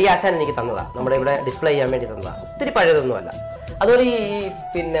ഒരു കളരി ആശാൻ എനിക്ക് തന്നതാ, നമ്മുടെ ഇവിടെ ഡിസ്പ്ലേ ചെയ്യാൻ വേണ്ടി തന്നതാ. ഒത്തിരി പഴയതൊന്നുമല്ല. അതുപോലെ ഈ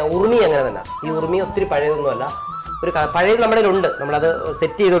പിന്നെ ഉറുമി അങ്ങനെ തന്നെ. ഈ ഉറുമി ഒത്തിരി പഴയതൊന്നുമല്ല. ഒരു പഴയത് നമ്മുടെ ഉണ്ട്, നമ്മളത്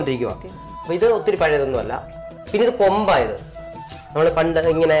സെറ്റ് ചെയ്തുകൊണ്ടിരിക്കുക. അപ്പൊ ഇത് ഒത്തിരി പഴയതൊന്നുമല്ല. പിന്നെ ഇത് കൊമ്പായത്, നമ്മൾ പണ്ട്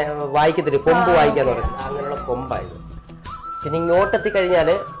ഇങ്ങനെ വായിക്കത്തില്ല, കൊമ്പ് വായിക്കാന്ന് പറയുന്നത്, അങ്ങനെയുള്ള കൊമ്പായത്. പിന്നെ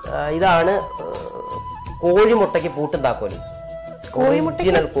ഇങ്ങോട്ടെത്തിക്കഴിഞ്ഞാല് ഇതാണ് കോഴിമുട്ടയ്ക്ക് പൂട്ടും താക്കോലും.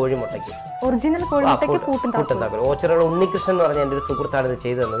 Original കോഴിമുട്ടയ്ക്ക് original കോഴിമുട്ടയ്ക്ക് കൂട്ടുണ്ടാക്കും. ഓച്ചിറയുള്ള ഉണ്ണികൃഷ്ണൻ എന്ന് പറഞ്ഞ എൻ്റെ ഒരു സുഹൃത്താണ് ഇത്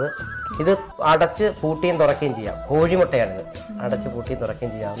ചെയ്തു തന്നത്. ഇത് അടച്ച് പൂട്ടിയും തുറക്കുകയും ചെയ്യാം. കോഴിമുട്ടയാണിത്. അടച്ച് പൂട്ടിയും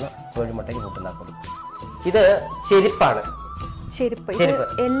തുറക്കുകയും ചെയ്യാവുന്ന കോഴിമുട്ടയ്ക്ക് കൂട്ടുണ്ടാക്കും. ഇത് ചെരുപ്പാണ്. ചെരുപ്പ്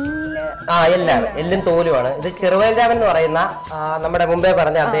എല്ലാണ്, എല്ലും തോലുമാണ്. ഇത് ചെറുവയൽ രാമൻ എന്ന് പറയുന്ന നമ്മുടെ മുമ്പേ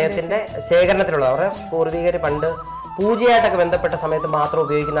പറഞ്ഞ അദ്ദേഹത്തിന്റെ ശേഖരണത്തിലുള്ള അവരുടെ പൂർവികർ പണ്ട് പൂജയായിട്ടൊക്കെ ബന്ധപ്പെട്ട സമയത്ത് മാത്രം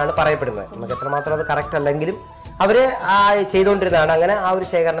ഉപയോഗിക്കുന്നതാണ് പറയപ്പെടുന്നത്. നമുക്ക് എത്രമാത്രം അത് കറക്റ്റ് അല്ലെങ്കിലും അവര് ചെയ്തുകൊണ്ടിരുന്നതാണ്. അങ്ങനെ ആ ഒരു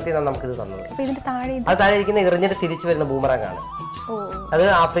ശേഖരണത്തിൽ നിന്നാണ് നമുക്കിത് തന്നത്. അത് താഴെ ഇരിക്കുന്ന എറിഞ്ഞിട്ട് തിരിച്ചു വരുന്ന ബൂമറാങ്ങാണ്. അത്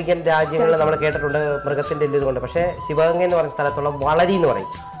ആഫ്രിക്കൻ രാജ്യങ്ങളിൽ നമ്മൾ കേട്ടിട്ടുണ്ട് മൃഗത്തിന്റെ എല്ല് കൊണ്ട്. പക്ഷേ ശിവഗംഗ എന്ന് പറഞ്ഞ സ്ഥലത്തുള്ള വളരി എന്ന്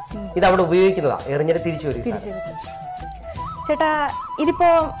പറയും. ഇത് അവിടെ ഉപയോഗിക്കുന്നതാണ്. എറിഞ്ഞിട്ട് തിരിച്ചു വരും. ചേട്ടാ, ഇതിപ്പോ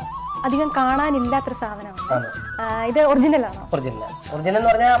അധികം കാണാനില്ലാത്തൊരു സാധനമാണ്. ഇത് ഒറിജിനൽ ആണോ? ഒറിജിനൽ എന്ന്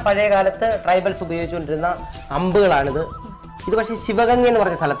പറഞ്ഞാൽ പഴയ കാലത്ത് ട്രൈബൽസ് ഉപയോഗിച്ചുകൊണ്ടിരുന്ന അമ്പുകളാണിത്. ഇത് പക്ഷേ ശിവഗംഗ എന്ന്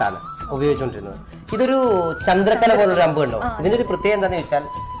പറഞ്ഞ സ്ഥലത്താണ് ഉപയോഗിച്ചുകൊണ്ടിരുന്നത്. ഇതൊരു ചന്ദ്രക്കല പോലൊരു അമ്പ് കണ്ടോ? ഇതിന്റെ ഒരു പ്രത്യേകത എന്താണെന്ന് ചോദിച്ചാൽ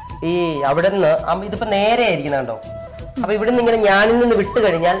ഈ അവിടെ നിന്ന് ഇതിപ്പോ നേരെ ആയിരിക്കുന്ന കണ്ടോ? അപ്പൊ ഇവിടെ നിന്ന് ഇങ്ങനെ ഞാനിൽ നിന്ന് വിട്ട്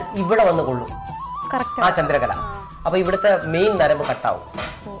കഴിഞ്ഞാൽ ഇവിടെ വന്ന് കൊള്ളും ആ ചന്ദ്രകല. അപ്പൊ ഇവിടുത്തെ മെയിൻ നരമ്പ് കട്ടാവും.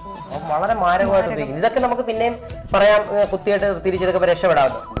 വളരെ മാരകമായിട്ട് ഉപയോഗിക്കുന്നത്. ഇതൊക്കെ നമുക്ക് പിന്നെയും പറയാം കുത്തിയായിട്ട് തിരിച്ചെടുക്കുമ്പോൾ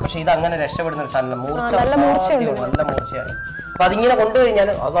രക്ഷപ്പെടാവുന്നു. പക്ഷെ ഇത് അങ്ങനെ രക്ഷപ്പെടുന്ന ഒരു സാധനം. നല്ല മൂർച്ചയാണ്. അപ്പൊ അതിങ്ങനെ കൊണ്ടുകഴിഞ്ഞാൽ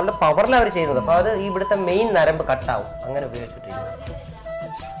അത് നല്ല പവറിലാണ് അവർ ചെയ്യുന്നത്. അപ്പൊ അത് ഇവിടുത്തെ മെയിൻ നരമ്പ് കട്ടാവും. അങ്ങനെ ഉപയോഗിച്ചിട്ടിരിക്കുന്നത്.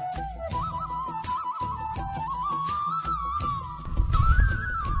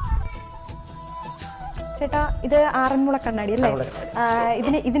 ചേട്ടാ, ഇത് ആറന്മുള കണ്ണാടി അല്ലേ?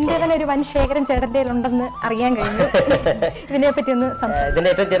 ഇതിന്റെ തന്നെ ഒരു വൻ ശേഖരം ചേട്ടന്റെ ഉണ്ടെന്ന് അറിയാൻ കഴിഞ്ഞു. ഇതിനെ പറ്റി ഒന്ന് ഇതിന്റെ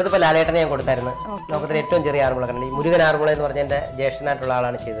ഏറ്റവും ചെറുത് ലാലേട്ടനെ ഞാൻ കൊടുത്തായിരുന്നു. ലോകത്തിലെ ഏറ്റവും ചെറിയ ആറന്മുള കണ്ണാടി മുരുകൻ ആറന്മുള എന്ന് പറഞ്ഞ എന്റെ ജ്യേഷ്ഠനായിട്ടുള്ള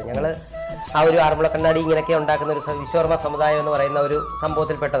ആളാണ് ചെയ്തത്. ഞങ്ങള് ആ ഒരു ആറന്മുള കണ്ണാടി ഇങ്ങനെയൊക്കെ ഉണ്ടാക്കുന്ന ഒരു വിശ്വകർമ്മ സമുദായം എന്ന് പറയുന്ന ഒരു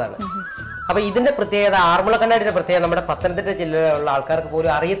സംഭവത്തിൽപ്പെട്ടതാണ്. അപ്പൊ ഇതിന്റെ പ്രത്യേകത, ആറന്മുള കണ്ണാടിയുടെ പ്രത്യേകത നമ്മുടെ പത്തനംതിട്ട ജില്ലയിലുള്ള ആൾക്കാർക്ക്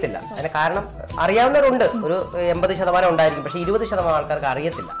പോലും അറിയത്തില്ല. അതിന് കാരണം അറിയാവുന്നവരുണ്ട്, ഒരു 80% ഉണ്ടായിരിക്കും. പക്ഷെ 20% ആൾക്കാർക്ക്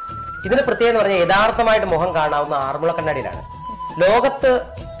അറിയത്തില്ല. ഇതിന്റെ പ്രത്യേകത എന്ന് പറഞ്ഞാൽ യഥാർത്ഥമായിട്ട് മുഖം കാണാവുന്ന ആറന്മുള കണ്ണാടിയിലാണ്. ലോകത്ത്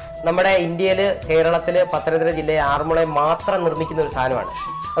നമ്മുടെ ഇന്ത്യയില്, കേരളത്തില്, പത്തനംതിട്ട ജില്ലയിൽ ആറന്മുളയെ മാത്രം നിർമ്മിക്കുന്ന ഒരു സാധനമാണ്.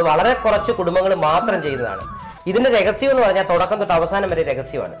 അത് വളരെ കുറച്ച് കുടുംബങ്ങൾ മാത്രം ചെയ്യുന്നതാണ്. ഇതിന്റെ രഹസ്യം എന്ന് പറഞ്ഞാൽ തുടക്കം തൊട്ട് അവസാനം വരെ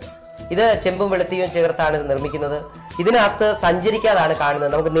രഹസ്യമാണ്. ഇത് ചെമ്പും വെളുത്തിയും ചേർത്താണ് ഇത് നിർമ്മിക്കുന്നത്. ഇതിനകത്ത് സഞ്ചരിക്കാതാണ്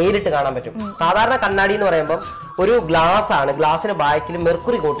കാണുന്നത്. നമുക്ക് നേരിട്ട് കാണാൻ പറ്റും. സാധാരണ കണ്ണാടി എന്ന് പറയുമ്പോൾ ഒരു ഗ്ലാസ് ആണ്. ഗ്ലാസിന് ബാക്കിൽ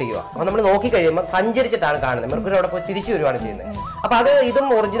മെർക്കുറി കോട്ട് ചെയ്യുക. അപ്പൊ നമ്മൾ നോക്കി കഴിയുമ്പോൾ സഞ്ചരിച്ചിട്ടാണ് കാണുന്നത്. മെർക്കുറി അവിടെ പോയി തിരിച്ചു വരുവാണ് ചെയ്യുന്നത്. അപ്പൊ അത് ഇതും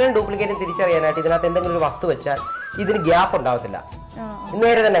ഒറിജിനൽ ഡ്യൂപ്ലിക്കേറ്റും തിരിച്ചറിയാനായിട്ട് ഇതിനകത്ത് എന്തെങ്കിലും ഒരു വസ്തു വെച്ചാൽ ഇതിന് ഗ്യാപ്പ് ഉണ്ടാവത്തില്ല.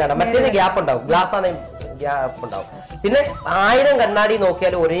 നേരെ തന്നെ കാണാം. മറ്റേത് ഗ്യാപ്പ് ഉണ്ടാവും. ഗ്ലാസ് ആണെങ്കിൽ ഗ്യാപ്പ് ഉണ്ടാവും. പിന്നെ 1000 കണ്ണാടി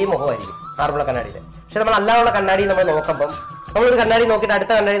നോക്കിയാലും ഒരേ മുഖമായിരിക്കും ആറന്മുള കണ്ണാടിയിൽ. പക്ഷെ നമ്മൾ അല്ലാതുള്ള കണ്ണാടി നമ്മൾ നോക്കുമ്പോൾ നമ്മളൊരു കണ്ണാടി നോക്കിയിട്ട്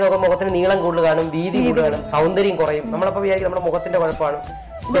അടുത്ത കണ്ണാടി നോക്കുമ്പോൾ മുഖത്തിന് നീളം കൂടുതൽ കാണും, വീതി കൂടുതൽ കാണും, സൗന്ദര്യം കുറയും. നമ്മളപ്പോൾ വിചാരിക്കും നമ്മുടെ മുഖത്തിന്റെ കുഴപ്പമാണ്.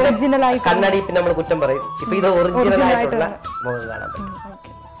 കണ്ണാടി പിന്നെ നമ്മൾ കുറ്റം പറയും. ഇപ്പൊ ഇത് ഒറിജിനൽ ആയിട്ടുള്ള മുഖം കാണാൻ പറ്റും.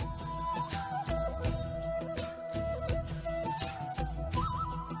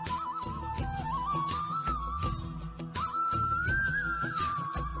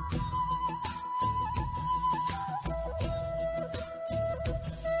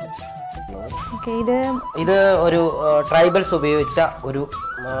 ഇത് ഒരു ട്രൈബൽസ് ഉപയോഗിച്ച ഒരു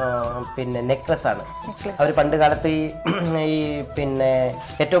പിന്നെ നെക്ലസ് ആണ്. അവർ പണ്ട് കാലത്ത് ഈ പിന്നെ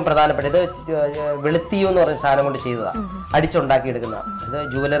ഏറ്റവും പ്രധാനപ്പെട്ട ഇത് വെളുത്തിയോ എന്ന് പറഞ്ഞ സാധനം കൊണ്ട് ചെയ്തതാണ്. അടിച്ചുണ്ടാക്കി എടുക്കുന്ന ഇത്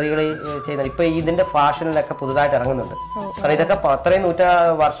ജുവലറികൾ ചെയ്യുന്നത്. ഇപ്പൊ ഇതിന്റെ ഫാഷനിലൊക്കെ പുതുതായിട്ട് ഇറങ്ങുന്നുണ്ട്. കാരണം ഇതൊക്കെ അത്രയും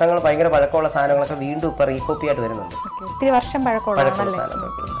വർഷങ്ങൾ ഭയങ്കര പഴക്കമുള്ള സാധനങ്ങളൊക്കെ വീണ്ടും ഇപ്പൊ റീകോപ്പി ആയിട്ട് വരുന്നുണ്ട്. പഴക്കമുള്ള സാധനം.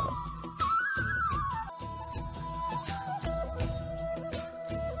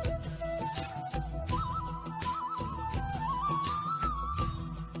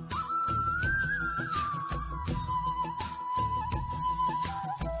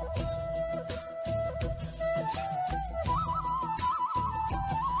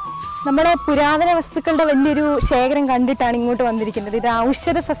 നമ്മുടെ പുരാതന വസ്തുക്കളുടെ വലിയൊരു ശേഖരം കണ്ടിട്ടാണ് ഇങ്ങോട്ട് വന്നിരിക്കുന്നത്. ഇത്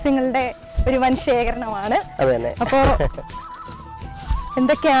ഔഷധ സസ്യങ്ങളുടെ ഒരു വൻ ശേഖരണമാണ്. അപ്പോ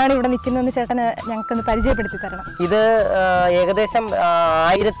എന്തൊക്കെയാണ് ഇവിടെ നിൽക്കുന്നതെന്ന് ചേട്ടന് ഞങ്ങൾക്കൊന്ന് പരിചയപ്പെടുത്തി തരണം. ഇത് ഏകദേശം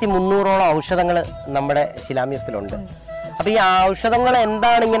 1300ഓളം ഔഷധങ്ങൾ നമ്മുടെ ശിലാമ്യൂസിലുണ്ട്. അപ്പൊ ഈ ഔഷധങ്ങൾ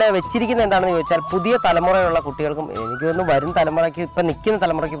എന്താണ് ഇങ്ങനെ വെച്ചിരിക്കുന്നത് എന്താണെന്ന് ചോദിച്ചാൽ പുതിയ തലമുറയുള്ള കുട്ടികൾക്കും എനിക്ക് തോന്നുന്നു വരും തലമുറയ്ക്ക് ഇപ്പൊ നിൽക്കുന്ന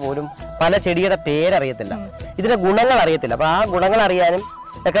തലമുറയ്ക്ക് പോലും പല ചെടിയുടെ പേരറിയത്തില്ല, ഇതിന്റെ ഗുണങ്ങൾ അറിയത്തില്ല. അപ്പൊ ആ ഗുണങ്ങൾ അറിയാനും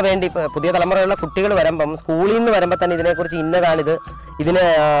ഒക്കെ വേണ്ടി പുതിയ തലമുറയുള്ള കുട്ടികൾ വരുമ്പം സ്കൂളിൽ നിന്ന് വരുമ്പോൾ തന്നെ ഇതിനെക്കുറിച്ച് ഇന്നതാണിത്, ഇതിന്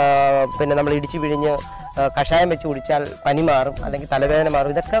പിന്നെ നമ്മൾ ഇടിച്ചു പിഴിഞ്ഞ് കഷായം വെച്ച് കുടിച്ചാൽ പനി മാറും അല്ലെങ്കിൽ തലവേദന മാറും,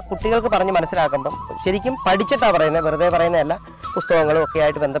 ഇതൊക്കെ കുട്ടികൾക്ക് പറഞ്ഞ് മനസ്സിലാക്കുമ്പം ശരിക്കും പഠിച്ചിട്ടാണ് പറയുന്നത്, വെറുതെ പറയുന്നതല്ല. പുസ്തകങ്ങളും ഒക്കെ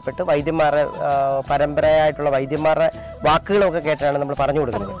ആയിട്ട് ബന്ധപ്പെട്ട് വൈദ്യന്മാരുടെ പരമ്പരയായിട്ടുള്ള വൈദ്യന്മാരുടെ വാക്കുകളൊക്കെ കേട്ടാണ് നമ്മൾ പറഞ്ഞു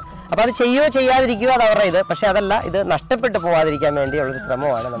കൊടുക്കുന്നത്. അപ്പോൾ അത് ചെയ്യുകയോ ചെയ്യാതിരിക്കുകയോ അത് അവരുടെ ഇത്, പക്ഷെ അതല്ല, ഇത് നഷ്ടപ്പെട്ടു പോകാതിരിക്കാൻ വേണ്ടിയുള്ളൊരു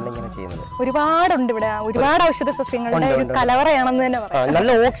ശ്രമമാണ് നമ്മളിങ്ങനെ ചെയ്യുന്നത്. ഒരുപാടുണ്ട് ഇവിടെ, ഒരുപാട് ഔഷധ സസ്യങ്ങളുടെ കലവറയാണെന്ന് തന്നെ പറയാം.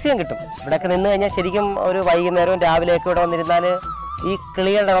 നല്ല ഓക്സിജൻ കിട്ടും ഇവിടെയൊക്കെ നിന്ന് കഴിഞ്ഞാൽ. ശരിക്കും ഒരു വൈകുന്നേരവും രാവിലെയൊക്കെ ഇവിടെ വന്നിരുന്നാൽ ഈ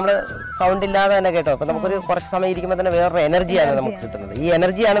കിളികളുടെ നമ്മുടെ സൗണ്ട് ഇല്ലാതെ തന്നെ കേട്ടോ. അപ്പൊ നമുക്കൊരു കുറച്ച് സമയം ഇരിക്കുമ്പോൾ തന്നെ വേറൊരു എനർജിയാണ് നമുക്ക് കിട്ടുന്നത്. ഈ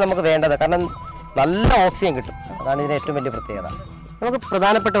എനർജിയാണ് നമുക്ക് വേണ്ടത്, കാരണം നല്ല ഓക്സിജൻ കിട്ടും. അതാണ് ഇതിന്റെ ഏറ്റവും വലിയ പ്രത്യേകത. നമുക്ക്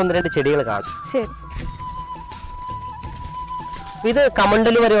പ്രധാനപ്പെട്ട 1-2 ചെടികൾ കാണും. ഇത്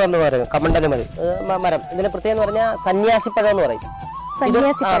കമണ്ടലുമരം എന്ന് പറയും. കമണ്ടലുമരം മരം, ഇതിന്റെ പ്രത്യേകം എന്ന് പറഞ്ഞാൽ സന്യാസിപ്പഴം എന്ന് പറയും.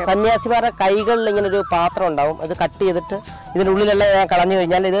 സന്യാസിമാരുടെ കൈകളിൽ ഇങ്ങനെ ഒരു പാത്രം ഉണ്ടാവും. അത് കട്ട് ചെയ്തിട്ട് ഇതിന്റെ ഉള്ളിലെല്ലാം കളഞ്ഞു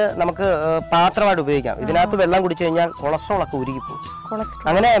കഴിഞ്ഞാൽ ഇത് നമുക്ക് പാത്രമായിട്ട് ഉപയോഗിക്കാം. ഇതിനകത്ത് വെള്ളം കുടിച്ചു കഴിഞ്ഞാൽ കൊളസ്ട്രോൾ ഒക്കെ ഉരുകിപ്പോകും.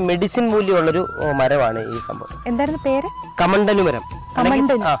 അങ്ങനെ മെഡിസിൻ മൂല്യമുള്ളൊരു മരമാണ് ഈ സംഭവം. എന്തായിരുന്നു പേര്? കമണ്ടലുമരം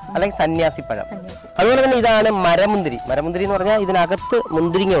അല്ലെങ്കിൽ സന്യാസിപ്പഴം. അതുപോലെ തന്നെ ഇതാണ് മരമുന്തിരി. മരമുന്തിരി എന്ന് പറഞ്ഞാൽ ഇതിനകത്ത്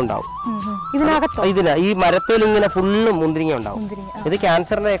മുന്തിരിങ്ങ ഉണ്ടാവും. ഈ മരത്തിൽ ഇങ്ങനെ ഫുള്ള് മുന്തിരിങ്ങ ഉണ്ടാവും. ഇത്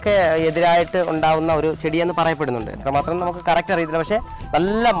ക്യാൻസറിന്റെ ഒക്കെ എതിരായിട്ട് ഉണ്ടാവുന്ന ഒരു ചെടിയെന്ന് പറയപ്പെടുന്നുണ്ട്. അത്രമാത്രം നമുക്ക് കറക്റ്റ് അറിയത്തില്ല, പക്ഷെ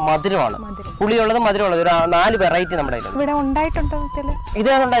നല്ല മധുരമാണ്. പുളിയുള്ളതും മധുരമുള്ളത് ഒരു 4 വെറൈറ്റി നമ്മുടെ ഇത്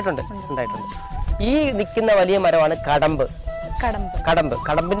ഉണ്ടായിട്ടുണ്ട്. ഈ നിൽക്കുന്ന വലിയ മരമാണ് കടമ്പ്.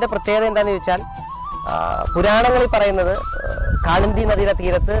 കടമ്പിന്റെ പ്രത്യേകത എന്താണെന്ന് ചോദിച്ചാൽ, പുരാണങ്ങളിൽ പറയുന്നത് കാളിന്തി നദിയുടെ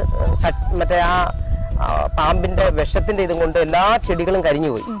തീരത്ത് മറ്റേ ആ പാമ്പിന്റെ വിഷത്തിന്റെ ഇതും കൊണ്ട് എല്ലാ ചെടികളും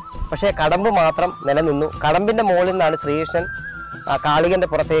കരിഞ്ഞുപോയി. പക്ഷെ കടമ്പ് മാത്രം നിലനിന്നു. കടമ്പിന്റെ മുകളിൽ നിന്നാണ് ശ്രീകൃഷ്ണൻ കാളികന്റെ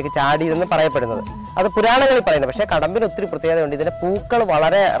പുറത്തേക്ക് ചാടിയതെന്ന് പറയപ്പെടുന്നത്. അത് പുരാണങ്ങളിൽ പറയുന്നത്. പക്ഷെ കടമ്പിന് ഒത്തിരി പ്രത്യേകതയുണ്ട്. ഇതിന്റെ പൂക്കൾ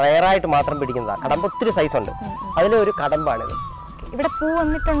വളരെ റയറായിട്ട് മാത്രം പിടിക്കുന്നതാണ്. കടമ്പ് ഒത്തിരി സൈസ് ഉണ്ട്. അതിലൊരു കടമ്പാണിത്. ഇവിടെ പൂ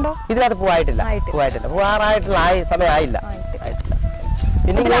വന്നിട്ടുണ്ടോ? ഇതിനകത്ത് പൂവായിട്ടില്ല. പൂവാറായിട്ടുള്ള സമയമായില്ല.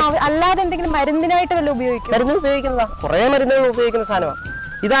 പിന്നെ അല്ലാതെ എന്തെങ്കിലും മരുന്നിനായിട്ട് വല്ല ഉപയോഗിക്കും? മരുന്ന് ഉപയോഗിക്കുന്നതാ, കുറെ മരുന്നുകൾ ഉപയോഗിക്കുന്ന സാധനമാണ്.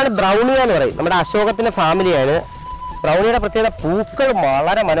 ഇതാണ് ബ്രൗണിയ എന്ന് പറയും. നമ്മുടെ അശോകത്തിന്റെ ഫാമിലിയാണ്. ബ്രൗണിയുടെ പ്രത്യേകത പൂക്കൾ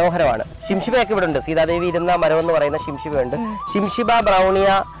വളരെ മനോഹരമാണ്. ശിംഷിബയൊക്കെ ഇവിടെ ഉണ്ട്. സീതാദേവി ഇരുന്ന മരം എന്ന് പറയുന്ന ശിംഷിബയുണ്ട്. ശിംഷിബ, ബ്രൗണിയ,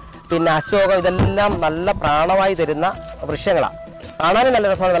 പിന്നെ അശോകം, ഇതെല്ലാം നല്ല പ്രാണവായു തരുന്ന വൃക്ഷങ്ങളാണ്. കാണാനും നല്ല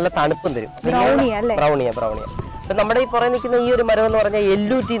രസമാണ്, നല്ല തണുപ്പും തരും. ബ്രൗണിയ. ഇപ്പൊ നമ്മുടെ ഈ പുറകെ നിൽക്കുന്ന ഈ ഒരു മരം എന്ന് പറഞ്ഞാൽ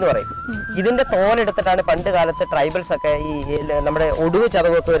എല്ലൂറ്റി എന്ന് പറയും. ഇതിന്റെ തോലെടുത്തിട്ടാണ് പണ്ട് കാലത്ത് ട്രൈബൽസ് ഒക്കെ ഈ നമ്മുടെ ഒടുവ്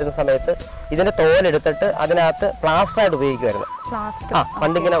ചതവൊക്കെ വരുന്ന സമയത്ത് ഇതിന്റെ തോലെടുത്തിട്ട് അതിനകത്ത് പ്ലാസ്റ്ററായിട്ട് ഉപയോഗിക്കുമായിരുന്നു.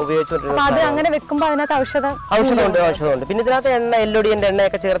 പണ്ടിങ്ങനെ ഉപയോഗിച്ചുകൊണ്ടിരുന്നത്. ഔഷധമുണ്ട്. പിന്നെ ഇതിനകത്ത് എണ്ണ, എല്ലൊടിയന്റെ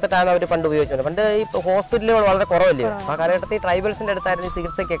എണ്ണയൊക്കെ ചേർത്തിട്ടാണ് അവർ പണ്ട് ഉപയോഗിച്ചത്. പണ്ട് ഈ ഹോസ്പിറ്റലുകൾ വളരെ കുറവല്ലേ. ആ കാലഘട്ടത്തിൽ ട്രൈബൽസിന്റെ അടുത്തായിരുന്നു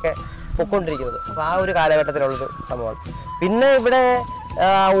ചികിത്സയ്ക്കൊക്കെ പൊക്കൊണ്ടിരിക്കുന്നത്. അപ്പൊ ആ ഒരു കാലഘട്ടത്തിലുള്ളൊരു സംഭവമാണ്. പിന്നെ ഇവിടെ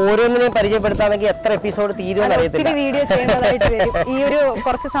ഓരോന്നിനെയും പരിചയപ്പെടുത്താണെങ്കിൽ എത്ര എപ്പിസോഡ് തീരുമെന്ന് അറിയത്തില്ല. വീഡിയോ ചെയ്യേണ്ടതായിട്ട് വരും. ഈ ഒരു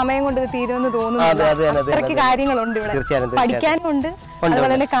കുറച്ച് സമയം കൊണ്ട് തീരുമെന്ന് തോന്നുന്നു. കാര്യങ്ങളുണ്ട് ഇവിടെ, പഠിക്കാനുണ്ട്,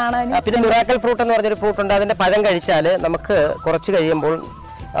 അതുപോലെ തന്നെ കാണാനും. പിന്നെ മിറാക്കൽ ഫ്രൂട്ട് എന്ന് പറഞ്ഞൊരു ഫ്രൂട്ട് ഉണ്ട്. അതിന്റെ പഴം കഴിച്ചാൽ നമുക്ക് കുറച്ച് കഴിയുമ്പോൾ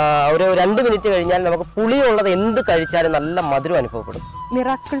ഒരു 2 മിനിറ്റ് കഴിഞ്ഞാൽ നമുക്ക് പുളിയുള്ളത് എന്ത് കഴിച്ചാലും നല്ല മധുരം അനുഭവപ്പെടും.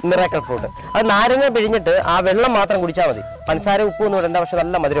 Miracle fruit. അത് നാരങ്ങ പിഴിഞ്ഞിട്ട് ആ വെള്ളം മാത്രം കുടിച്ചാൽ മതി. പഞ്ചസാര, ഉപ്പൊന്നും ഇടണ്ട. പക്ഷെ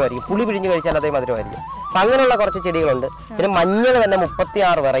നല്ല മധുരമായിരിക്കും. പുളി പിഴിഞ്ഞ് കഴിച്ചാൽ അതേ മധുരമായിരിക്കും. അപ്പൊ അങ്ങനെയുള്ള കുറച്ച് ചെടികളുണ്ട്. പിന്നെ മഞ്ഞൾ തന്നെ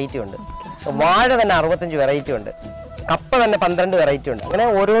 36 വെറൈറ്റി ഉണ്ട്. വാഴ തന്നെ 65 വെറൈറ്റി ഉണ്ട്. കപ്പ തന്നെ 12 വെറൈറ്റി ഉണ്ട്. അങ്ങനെ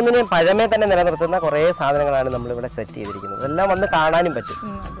ഓരോന്നിനെയും പഴമേ തന്നെ നിലനിർത്തുന്ന കുറേ സാധനങ്ങളാണ് നമ്മളിവിടെ സെറ്റ് ചെയ്തിരിക്കുന്നത്. എല്ലാം വന്ന് കാണാനും പറ്റും.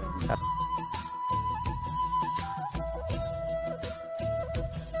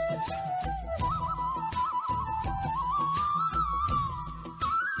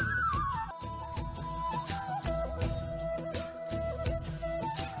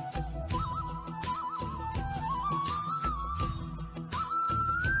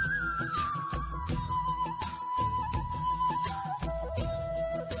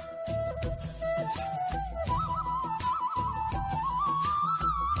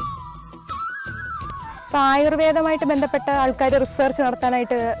 ആയുർവേദമായിട്ട് ബന്ധപ്പെട്ട ആൾക്കാർ റിസർച്ച്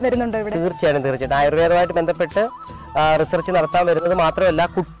നടത്താനായിട്ട് വരുന്നുണ്ടോ ഇവിടെ? തീർച്ചയായിട്ടും. ആയുർവേദമായിട്ട് ബന്ധപ്പെട്ട് റിസർച്ച് നടത്താൻ വരുന്നത് മാത്രമല്ല,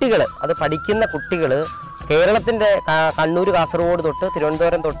 കുട്ടികൾ, അത് പഠിക്കുന്ന കുട്ടികൾ കേരളത്തിന്റെ കണ്ണൂർ, കാസർഗോഡ് തൊട്ട്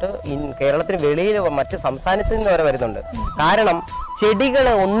തിരുവനന്തപുരം തൊട്ട് കേരളത്തിന് വെളിയിൽ മറ്റ് സംസ്ഥാനത്തിൽ നിന്ന് വരെ വരുന്നുണ്ട്. കാരണം ചെടികൾ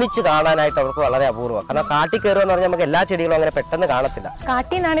ഒന്നിച്ച് കാണാനായിട്ട് അവർക്ക് വളരെ അപൂർവമാണ്. കാരണം കാട്ടിൽ കയറുക എന്ന് പറഞ്ഞാൽ നമുക്ക് എല്ലാ ചെടികളും അങ്ങനെ പെട്ടെന്ന് കാണത്തില്ല.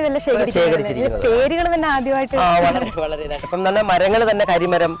 ശേഖരിച്ചിരിക്കുന്നത് പേരുകൾ തന്നെ ആദ്യമായിട്ട് വളരെ ഇപ്പം തന്നെ മരങ്ങൾ തന്നെ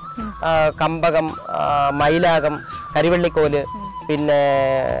കരിമരം, കമ്പകം, മയിലാകം, കരിവള്ളിക്കോല്, പിന്നെ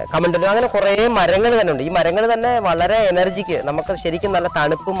കമണ്ടലും, അങ്ങനെ കുറേ മരങ്ങൾ തന്നെ ഉണ്ട്. ഈ മരങ്ങൾ തന്നെ വളരെ എനർജിക്ക് നമുക്ക് ശരിക്കും നല്ല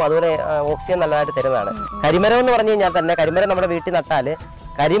തണുപ്പും അതുപോലെ ഓക്സിജൻ നല്ലതായിട്ട് തരുന്നതാണ്. കരിമരം എന്ന് പറഞ്ഞു കഴിഞ്ഞാൽ തന്നെ, കരിമരം നമ്മുടെ വീട്ടിൽ നട്ടാൽ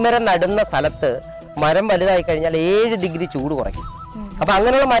കരിമരം നടുന്ന സ്ഥലത്ത് മരം വലുതായി കഴിഞ്ഞാൽ 7 ഡിഗ്രി ചൂട് കുറയ്ക്കും. അപ്പൊ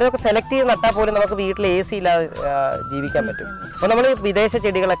അങ്ങനെയുള്ള മരമൊക്കെ സെലക്ട് ചെയ്ത് നട്ടാൽ പോലും നമുക്ക് വീട്ടിൽ AC ഇല്ലാതെ ജീവിക്കാൻ പറ്റും. അപ്പൊ നമ്മൾ വിദേശ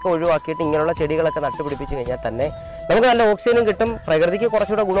ചെടികളൊക്കെ ഒഴിവാക്കിയിട്ട് ഇങ്ങനെയുള്ള ചെടികളൊക്കെ നട്ടുപിടിപ്പിച്ചു കഴിഞ്ഞാൽ തന്നെ നമുക്ക് നല്ല ഓക്സിജനും കിട്ടും, പ്രകൃതിക്ക്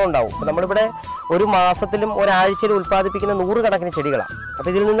കുറച്ചുകൂടെ ഗുണം ഉണ്ടാവും. അപ്പൊ നമ്മളിവിടെ ഒരു മാസത്തിലും ഒരാഴ്ചയിലും ഉൽപ്പാദിപ്പിക്കുന്ന 100 കണക്കിന് ചെടികളാണ്. അപ്പൊ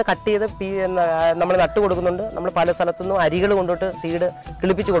ഇതിൽ നിന്ന് കട്ട് ചെയ്ത് നമ്മൾ നട്ടു കൊടുക്കുന്നുണ്ട്. നമ്മൾ പല സ്ഥലത്തുനിന്നും അരികൾ കൊണ്ടിട്ട് സീഡ്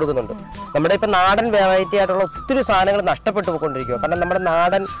കിളിപ്പിച്ച് കൊടുക്കുന്നുണ്ട്. നമ്മുടെ ഇപ്പൊ നാടൻ വെറൈറ്റി ആയിട്ടുള്ള ഒത്തിരി സാധനങ്ങൾ നഷ്ടപ്പെട്ടു പോയിക്കൊണ്ടിരിക്കുക. കാരണം നമ്മുടെ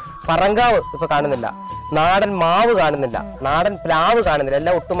നാടൻ പറങ്കാവ് ഇപ്പൊ കാണുന്നില്ല, നാടൻ മാവ് കാണുന്നില്ല, നാടൻ പ്ലാവ് കാണുന്നില്ല.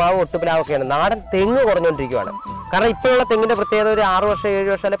 എല്ലാം ഒട്ടുമാവ്, ഒട്ടുപ്ലാവൊക്കെയാണ്. നാടൻ തെങ്ങ് കുറഞ്ഞുകൊണ്ടിരിക്കുകയാണ്. കാരണം ഇപ്പോഴുള്ള തെങ്ങിന്റെ പ്രത്യേകത ഒരു 6 വർഷം 7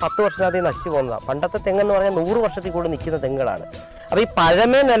 വർഷം അല്ലെങ്കിൽ 10 വർഷത്തിനകത്ത് നശിച്ചു പോകുന്നതാണ്. പണ്ടത്തെ തെങ്ങെന്ന് പറഞ്ഞാൽ 100 വർഷത്തിൽ കൂടി നിൽക്കുന്ന തെങ്ങുകളാണ്. അപ്പോൾ ഈ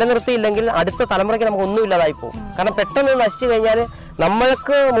പഴമേ നിലനിർത്തിയില്ലെങ്കിൽ അടുത്ത തലമുറയ്ക്ക് നമുക്ക് ഒന്നും ഇല്ലാതായി പോകും. കാരണം പെട്ടെന്ന് നശിച്ചു കഴിഞ്ഞാൽ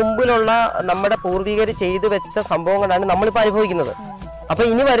നമ്മൾക്ക് മുമ്പിലുള്ള നമ്മുടെ പൂർവികർ ചെയ്തു വെച്ച സംഭവങ്ങളാണ് നമ്മളിപ്പോൾ അനുഭവിക്കുന്നത്. അപ്പോൾ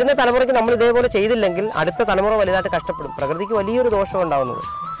ഇനി വരുന്ന തലമുറയ്ക്ക് നമ്മൾ ഇതേപോലെ ചെയ്തില്ലെങ്കിൽ അടുത്ത തലമുറ വലുതായിട്ട് കഷ്ടപ്പെടും. പ്രകൃതിക്ക് വലിയൊരു ദോഷം ഉണ്ടാകുന്നത്.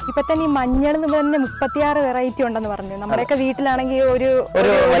 ഇപ്പൊ തന്നെ ഈ മഞ്ഞൾ തന്നെ 36 വെറൈറ്റി ഉണ്ടെന്ന് പറഞ്ഞു. നമ്മുടെയൊക്കെ വീട്ടിലാണെങ്കിൽ ഒരു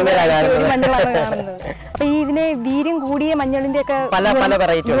മഞ്ഞളാണ് കാണുന്നത്. അപ്പൊ ഈ ഇതിനെ വീര്യം കൂടിയ മഞ്ഞളിന്റെ ഒക്കെ പല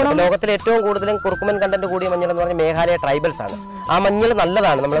വെറൈറ്റി ഉണ്ട്. ലോകത്തിലെ ഏറ്റവും കൂടുതലും കുർക്കുമൻ കണ്ടന്റ് കൂടിയ മഞ്ഞൾ എന്ന് പറഞ്ഞാൽ മേഘാലയ ട്രൈബൽസ് ആണ്. ആ മഞ്ഞൾ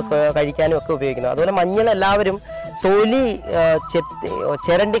നല്ലതാണ്, നമ്മൾ കഴിക്കാനും ഒക്കെ ഉപയോഗിക്കുന്നത്. അതുപോലെ മഞ്ഞൾ എല്ലാവരും തൊലി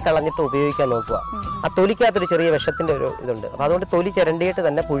ചിരണ്ടി കളഞ്ഞിട്ട് ഉപയോഗിക്കാൻ നോക്കുക. ആ തൊലിക്കകത്തൊരു ചെറിയ വിഷത്തിന്റെ ഒരു ഇതുണ്ട്. അപ്പൊ അതുകൊണ്ട് തൊലി ചിരണ്ടിയിട്ട്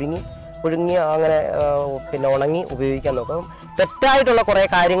തന്നെ പുഴുങ്ങി അങ്ങനെ പിന്നെ ഉണങ്ങി ഉപയോഗിക്കാൻ നോക്കും. തെറ്റായിട്ടുള്ള കുറേ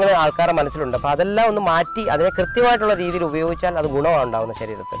കാര്യങ്ങൾ ആൾക്കാരുടെ മനസ്സിലുണ്ട്. അപ്പോൾ അതെല്ലാം ഒന്ന് മാറ്റി അതിനെ കൃത്യമായിട്ടുള്ള രീതിയിൽ ഉപയോഗിച്ചാൽ അത് ഗുണമാണ് ഉണ്ടാകുന്നത്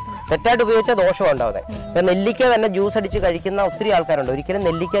ശരീരത്തിൽ. തെറ്റായിട്ട് ഉപയോഗിച്ചാൽ ദോഷമാണ് ഉണ്ടാകുന്നത്. ഇപ്പം നെല്ലിക്ക തന്നെ ജ്യൂസ് അടിച്ച് കഴിക്കുന്ന ഒത്തിരി ആൾക്കാരുണ്ട്. ഒരിക്കലും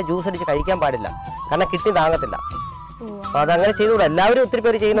നെല്ലിക്ക ജ്യൂസ് അടിച്ച് കഴിക്കാൻ പാടില്ല, കാരണം കിഡ്നി താങ്ങത്തില്ല. അപ്പൊ അതങ്ങനെ ചെയ്തുകൂടാ. എല്ലാവരും ഒത്തിരി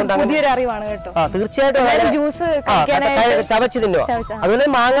പേര് ചെയ്യുന്നുണ്ട്. തീർച്ചയായിട്ടും ചവച്ച് തിന്നുക. അതുപോലെ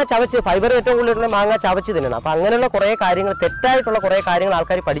മാങ്ങ ചവച്ച്, ഫൈബർ ഏറ്റവും കൂടുതൽ മാങ്ങ ചവച്ച് തിന്നണം. അപ്പൊ അങ്ങനെയുള്ള കുറെ കാര്യങ്ങൾ, തെറ്റായിട്ടുള്ള കുറെ കാര്യങ്ങൾ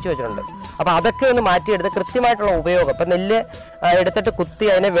ആൾക്കാർ പഠിച്ചു വെച്ചിട്ടുണ്ട്. അപ്പൊ അതൊക്കെ ഒന്ന് മാറ്റിയെടുത്ത് കൃത്യമായിട്ടുള്ള ഉപയോഗം. ഇപ്പൊ നെല്ല് എടുത്തിട്ട് കുത്തി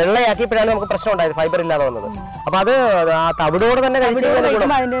അതിനെ വെള്ളയാക്കിയപ്പോഴാണ് നമുക്ക് പ്രശ്നം ഉണ്ടായത്, ഫൈബർ ഇല്ലാതെ വന്നത്. അപ്പൊ അത് ആ തവിടോടെ തന്നെ കഴിച്ചു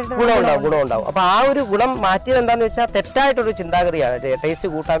ഗുണമുണ്ടാവും. അപ്പൊ ആ ഒരു ഗുണം മാറ്റിയത് എന്താണെന്ന് വെച്ചാൽ തെറ്റായിട്ടൊരു ചിന്താഗതിയാണ്. ടേസ്റ്റ്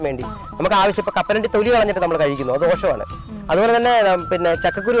കൂട്ടാൻ വേണ്ടി നമുക്ക് ആവശ്യം. ഇപ്പൊ കപ്പലണ്ടി തൊലി കളഞ്ഞിട്ട് നമ്മൾ കഴിക്കുന്നു, അത് ദോഷമാണ്. അതുപോലെ തന്നെ പിന്നെ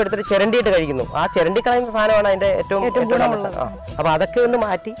ചക്കക്കുരു എടുത്തിട്ട് ചിരണ്ടിയിട്ട് കഴിക്കുന്നു. ആ ചിരണ്ടി കളയുന്ന സാധനമാണ് അതിന്റെ ഏറ്റവും ഗുണമുള്ളത്. അപ്പൊ അതൊക്കെ ഒന്ന്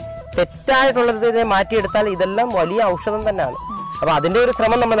മാറ്റി തെറ്റായിട്ടുള്ളതിനെ മാറ്റിയെടുത്താൽ ഇതെല്ലാം വലിയ ഔഷധം തന്നെയാണ്. അപ്പൊ അതിന്റെ ഒരു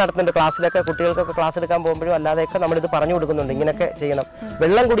ശ്രമം നമ്മൾ നടത്തുന്നുണ്ട്. ക്ലാസ്സിലൊക്കെ കുട്ടികൾക്കൊക്കെ ക്ലാസ് എടുക്കാൻ പോകുമ്പോഴും അല്ലാതെയൊക്കെ നമ്മളിത് പറഞ്ഞു കൊടുക്കുന്നുണ്ട്. ഇങ്ങനെയൊക്കെ ചെയ്യണം.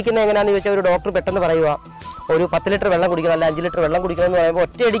 വെള്ളം കുടിക്കുന്നത് എങ്ങനെയാണെന്ന് ചോദിച്ചാൽ ഒരു ഡോക്ടർ പെട്ടെന്ന് പറയുക ഒരു 10 ലിറ്റർ വെള്ളം കുടിക്കണം, അല്ല 5 ലിറ്റർ വെള്ളം കുടിക്കണം എന്ന് പറയുമ്പോൾ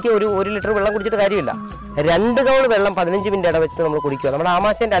ഒറ്റയടിക്ക് ഒരു 1 ലിറ്റർ വെള്ളം കുടിച്ചിട്ട് കാര്യമില്ല. 2 കൗൾ വെള്ളം 15 മിനിറ്റ് ഇടവെച്ച് നമ്മൾ കുടിക്കുക. നമ്മുടെ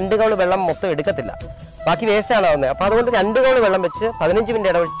ആമാശയം 2 കൗൾ വെള്ളം മൊത്തം എടുക്കത്തില്ല, ബാക്കി വേസ്റ്റ് ആണ് ആവുന്നത്. അപ്പൊ അതുകൊണ്ട് 2 കൗൾ വെള്ളം വെച്ച് 15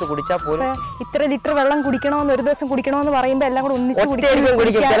 മിനിറ്റ് ഇടവിട്ട് കുടിച്ചാൽ പോലും ഇത്ര ലിറ്റർ വെള്ളം കുടിക്കണമെന്ന് ഒരു ദിവസം കുടിക്കണമെന്ന് പറയുമ്പോൾ എല്ലാം കൂടെ ഒന്നിച്ച്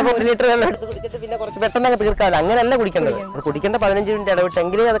കുടിക്കും. ചിലപ്പോൾ 1 ലിറ്റർ വെള്ളം എടുത്ത് കുടിച്ചിട്ട് പിന്നെ കുറച്ച് പെട്ടെന്ന് തീർക്കാമല്ലോ. അങ്ങനെയല്ല കുടിക്കേണ്ടത്. കുടിക്കേണ്ട 15 മിനിറ്റ്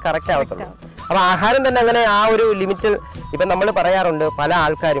ഇടവിട്ടെങ്കിലേ അത് കറക്റ്റ് ആവത്തുള്ളൂ. അപ്പൊ ആഹാരം തന്നെ അങ്ങനെ ആ ഒരു ലിമിറ്റിൽ. ഇപ്പം നമ്മൾ പറയാറുണ്ട്, പല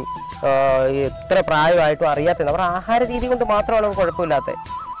ആൾക്കാരും ഇത്ര പ്രായമായിട്ടും അറിയാത്തത് അവരുടെ ആഹാര രീതി കൊണ്ട് മാത്രമാണ് കുഴപ്പമില്ലാത്തത്.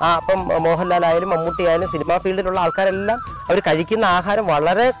 അപ്പം മോഹൻലാൽ ആയാലും മമ്മൂട്ടി ആയാലും സിനിമാ ഫീൽഡിലുള്ള ആൾക്കാരെല്ലാം അവർ കഴിക്കുന്ന ആഹാരം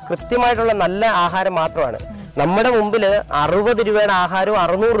വളരെ കൃത്യമായിട്ടുള്ള നല്ല ആഹാരം മാത്രമാണ്. നമ്മുടെ മുമ്പിൽ 60 രൂപയുടെ ആഹാരവും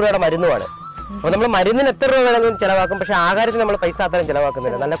 600 രൂപയുടെ മരുന്നുമാണ്. അപ്പോൾ നമ്മൾ മരുന്നിന് എത്ര രൂപ വേണമെങ്കിലും ചിലവാക്കും, പക്ഷെ ആഹാരത്തിന് നമ്മൾ പൈസ അത്രയും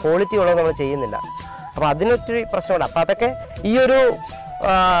ചിലവാക്കുന്നില്ല, നല്ല ക്വാളിറ്റി ഉള്ളത് നമ്മൾ ചെയ്യുന്നില്ല. അപ്പോൾ അതിനൊത്തിരി പ്രശ്നമുണ്ട്. അപ്പോൾ അതൊക്കെ ഈ ഒരു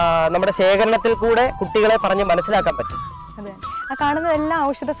നമ്മുടെ ശേഖരണത്തിൽ കൂടെ കുട്ടികളെ പറഞ്ഞ് മനസ്സിലാക്കാൻ പറ്റും. അതെ, ആ കാണുന്നതെല്ലാം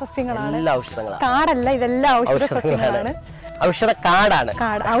ഔഷധ സസ്യങ്ങളാണ്. എല്ലാ ഔഷധങ്ങളാണ്, കാടല്ല, ഇതെല്ലാം ഔഷധ സസ്യങ്ങളാണ്. ഔഷധ കാടാണ്.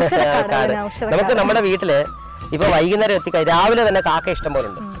 നമുക്ക് നമ്മുടെ വീട്ടില് ഇപ്പൊ വൈകുന്നേരം എത്തിക്കാൻ രാവിലെ തന്നെ കാക്ക ഇഷ്ടം പോലെ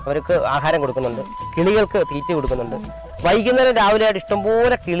ഉണ്ട്. അവർക്ക് ആഹാരം കൊടുക്കുന്നുണ്ട്, കിളികൾക്ക് തീറ്റ കൊടുക്കുന്നുണ്ട്. വൈകുന്നേരം രാവിലെ ആയിട്ട്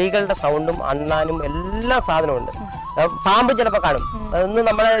ഇഷ്ടംപോലെ കിളികളുടെ സൗണ്ടും അണ്ണാനും എല്ലാ സാധനവും ഉണ്ട്. പാമ്പ് ചിലപ്പോൾ കാണും. അതൊന്നും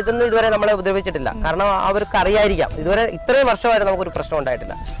ഇതൊന്നും ഇതുവരെ നമ്മളെ ഉപദ്രവിച്ചിട്ടില്ല, കാരണം അവർക്ക് അറിയാതിരിക്കാം. ഇതുവരെ ഇത്രയും വർഷമായിട്ട് നമുക്കൊരു പ്രശ്നം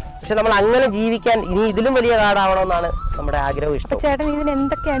ഉണ്ടായിട്ടില്ല. പക്ഷെ നമ്മൾ അങ്ങനെ ജീവിക്കാൻ ഇനി ഇതിലും വലിയ കാടാവണമെന്നാണ് നമ്മുടെ ആഗ്രഹം, ഇഷ്ടം. ചേട്ടൻ ഇതിന്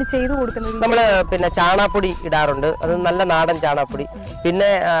എന്തൊക്കെയാണ് ചെയ്തു കൊടുക്കുന്നത്? നമ്മള് പിന്നെ ചാണാപ്പൊടി ഇടാറുണ്ട്, അത് നല്ല നാടൻ ചാണാപ്പൊടി.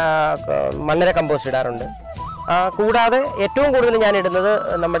 പിന്നെ മണ്ണര കമ്പോസ്റ്റ് ഇടാറുണ്ട്. കൂടാതെ ഏറ്റവും കൂടുതൽ ഞാൻ ഇടുന്നത്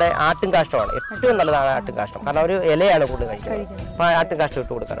നമ്മുടെ ആട്ടുംകാഷ്ടമാണ്. ഏറ്റവും നല്ലതാണ് ആട്ടുംകാഷ്ടം, കാരണം ഒരു ഇലയാണ് കൂടുതൽ കഴിക്കുന്നത്. അപ്പൊ ആട്ടുംകാഷ്ടം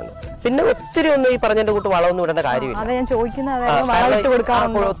ഇട്ട് കൊടുക്കാറുണ്ട്. പിന്നെ ഒത്തിരി ഒന്നും ഈ പറഞ്ഞതിന്റെ കൂട്ട് വളമൊന്നും ഇടേണ്ട കാര്യമില്ല.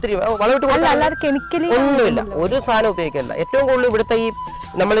 ഒത്തിരി വളമിട്ട് ഒന്നുമില്ല, ഒരു സാധനം ഉപയോഗിക്കില്ല. ഏറ്റവും കൂടുതൽ ഇവിടുത്തെ ഈ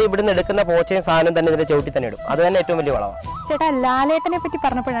നമ്മൾ ഇവിടുന്ന് എടുക്കുന്ന പോച്ചയും സാധനം തന്നെ ഇതിന്റെ ചവിട്ടി തന്നെ ഇടും. അത് തന്നെ ഏറ്റവും വലിയ വളമാണ്. ചേട്ടാ, ലാലേട്ടനെ പറ്റി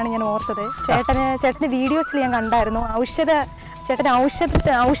പറഞ്ഞപ്പോഴാണ് ഞാൻ ഓർത്തത്. ചേട്ടന്റെ വീഡിയോസിൽ ഞാൻ കണ്ടായിരുന്നു ചേട്ടന്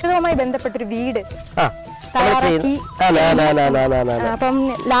ഔഷധവുമായി ബന്ധപ്പെട്ടൊരു വീട് തയ്യാറാക്കി. അപ്പം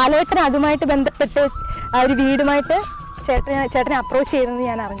ലാലേട്ടൻ അതുമായിട്ട് ബന്ധപ്പെട്ട് ആ ഒരു വീടുമായിട്ട് ചേട്ടനെ അപ്രോച്ച് ചെയ്തെന്ന്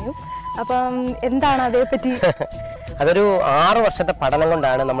ഞാൻ അറിഞ്ഞു. അപ്പം എന്താണ് അതേപറ്റി? അതൊരു 6 വർഷത്തെ പഠനം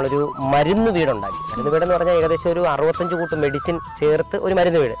കൊണ്ടാണ് നമ്മളൊരു മരുന്ന് വീടുണ്ടാക്കി. മരുന്ന് വീടെന്ന് പറഞ്ഞാൽ ഏകദേശം ഒരു 65 കൂട്ട് മെഡിസിൻ ചേർത്ത് ഒരു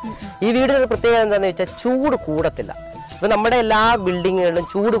മരുന്ന് വീട്. ഈ വീടിനൊരു പ്രത്യേകത എന്താണെന്ന് വെച്ചാൽ ചൂട് കൂടത്തില്ല. ഇപ്പം നമ്മുടെ എല്ലാ ബിൽഡിങ്ങുകളിലും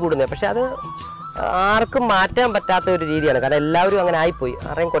ചൂട് കൂടുന്നത്, പക്ഷെ അത് ആർക്കും മാറ്റാൻ പറ്റാത്ത ഒരു രീതിയാണ്. കാരണം എല്ലാവരും അങ്ങനെ ആയിപ്പോയി,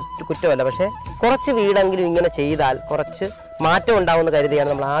 ആരെയും കുറ്റമല്ല. പക്ഷെ കുറച്ച് വീടെങ്കിലും ഇങ്ങനെ ചെയ്താൽ കുറച്ച് മാറ്റം ഉണ്ടാവുമെന്ന് കരുതിയാണ്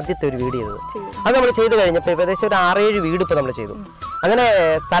നമ്മൾ ആദ്യത്തെ ഒരു വീട് ചെയ്തത്. അത് നമ്മൾ ചെയ്ത് കഴിഞ്ഞപ്പോൾ ഏകദേശം ഒരു 6-7 വീട് ഇപ്പോൾ നമ്മൾ ചെയ്തു. അങ്ങനെ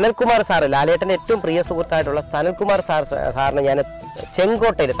സനൽകുമാർ സാറ്, ലാലേട്ടൻ്റെ ഏറ്റവും പ്രിയ സുഹൃത്തായിട്ടുള്ള സനൽകുമാർ സാറിന് ഞാൻ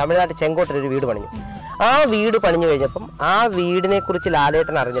ചെങ്കോട്ടയിൽ, തമിഴ്നാട്ടിൽ ചെങ്കോട്ടയിൽ ഒരു വീട് പണിഞ്ഞു. ആ വീട് പണിഞ്ഞു കഴിഞ്ഞപ്പം ആ വീടിനെ കുറിച്ച്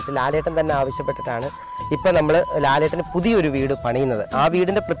ലാലേട്ടൻ അറിഞ്ഞിട്ട് ലാലേട്ടൻ തന്നെ ആവശ്യപ്പെട്ടിട്ടാണ് ഇപ്പം നമ്മൾ ലാലേട്ടന് പുതിയൊരു വീട് പണിയുന്നത്. ആ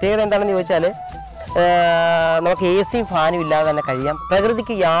വീടിൻ്റെ പ്രത്യേകത എന്താണെന്ന് ചോദിച്ചാൽ നമുക്ക് AC യും ഫാനും ഇല്ലാതെ തന്നെ കഴിയാം.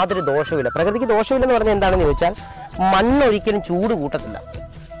 പ്രകൃതിക്ക് യാതൊരു ദോഷവുമില്ല. പ്രകൃതിക്ക് ദോഷമില്ലെന്ന് പറഞ്ഞാൽ എന്താണെന്ന് ചോദിച്ചാൽ മണ്ണൊരിക്കലും ചൂട് കൂട്ടത്തില്ല.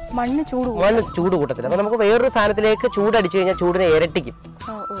 മണ്ണ് ചൂട് കൂട്ടത്തില്ല. അപ്പൊ നമുക്ക് വേറൊരു സാധനത്തിലേക്ക് ചൂടടിച്ചു കഴിഞ്ഞാൽ ചൂടിനെ ഇരട്ടിക്കും.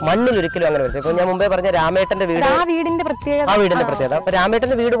 മണ്ണിൽ ഒരിക്കലും അങ്ങനെ വരും. ഇപ്പൊ ഞാൻ മുമ്പേ പറഞ്ഞ രാമേട്ടന്റെ വീട്, ആ വീടിന്റെ പ്രത്യേകത. അപ്പൊ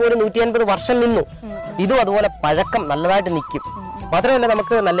രാമേട്ടന്റെ വീട് പോലും 150 വർഷം നിന്നു. ഇതും അതുപോലെ പഴക്കം നല്ലതായിട്ട് നിൽക്കും. മാത്രമല്ല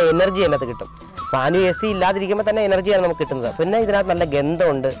നമുക്ക് നല്ല എനർജി അതിനകത്ത് കിട്ടും. ഫാനും AC ഇല്ലാതിരിക്കുമ്പോൾ തന്നെ എനർജിയാണ് നമുക്ക് കിട്ടുന്നത്. പിന്നെ ഇതിനകത്ത് നല്ല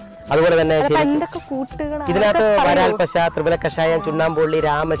ഗന്ധമുണ്ട്. അതുപോലെ തന്നെ ഇതിനകത്ത് വരാൽപ്പശ, ത്രിപുല കഷായം, ചുണ്ണാമ്പുള്ളി,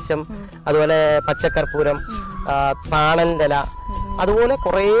 രാമച്ചം, അതുപോലെ പച്ചക്കർപ്പൂരം, പാണന്റെ ഇല, അതുപോലെ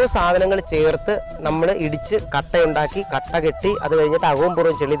കുറേ സാധനങ്ങൾ ചേർത്ത് നമ്മൾ ഇടിച്ച് കട്ടയുണ്ടാക്കി കട്ട കെട്ടി അത് കഴിഞ്ഞിട്ട് അകവും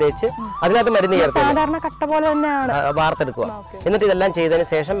പുറവും ചെളി തേച്ച് അതിനകത്ത് മരുന്ന് ചേർത്ത് വാർത്തെടുക്കുക. എന്നിട്ട് ഇതെല്ലാം ചെയ്തതിന്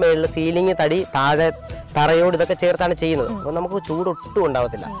ശേഷം മേളിൽ സീലിംഗ് തടി, താഴെ തറയോട് ഇതൊക്കെ ചേർത്താണ് ചെയ്യുന്നത്. അപ്പോൾ നമുക്ക് ചൂട് ഒട്ടും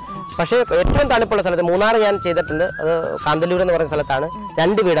ഉണ്ടാവത്തില്ല. പക്ഷേ ഏറ്റവും തണുപ്പുള്ള സ്ഥലത്ത് മൂന്നാർ ഞാൻ ചെയ്തിട്ടുണ്ട്. അത് കാന്തല്ലൂർ എന്ന് പറയുന്ന സ്ഥലത്താണ്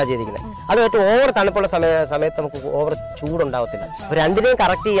 2 വീടാണ് ചെയ്തിരിക്കുന്നത്. അത് ഏറ്റവും ഓവർ തണുപ്പുള്ള സമയത്ത് നമുക്ക് ഓവർ ചൂടുണ്ടാവത്തില്ല. അപ്പോൾ രണ്ടിനെയും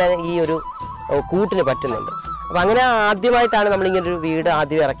കറക്റ്റ് ചെയ്യാൻ ഈ ഒരു കൂട്ടിന് പറ്റുന്നുണ്ട്. അപ്പം അങ്ങനെ ആദ്യമായിട്ടാണ് നമ്മളിങ്ങനെ ഒരു വീട്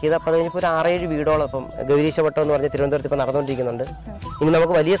ആദ്യം ഇറക്കിയത്. അപ്പോൾ അത് കഴിഞ്ഞപ്പോൾ ഒരു 6-7 വീടോളം ഇപ്പം ഗൗരീശവട്ടം എന്ന് പറഞ്ഞ് തിരുവനന്തപുരത്ത് ഇപ്പോൾ നടന്നുകൊണ്ടിരിക്കുന്നുണ്ട്. ഇനി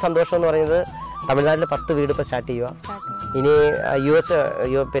നമുക്ക് വലിയ സന്തോഷം എന്ന് പറയുന്നത് തമിഴ്നാട്ടിൽ 10 വീട് ഇപ്പോൾ സ്റ്റാർട്ട് ചെയ്യുക. ഇനി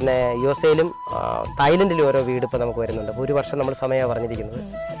USA-ലും തായ്ലൻഡിലും ഓരോ വീട് ഇപ്പോൾ നമുക്ക് വരുന്നുണ്ട്. അപ്പോൾ ഒരു വർഷം നമ്മൾ സമയമാണ് പറഞ്ഞിരിക്കുന്നത്.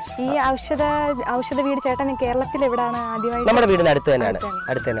 ഈ ഔഷധ വീട് ചേട്ടൻ കേരളത്തിൽ എവിടെയാണ് ആദ്യമായി? നമ്മുടെ വീടിന് അടുത്ത് തന്നെയാണ്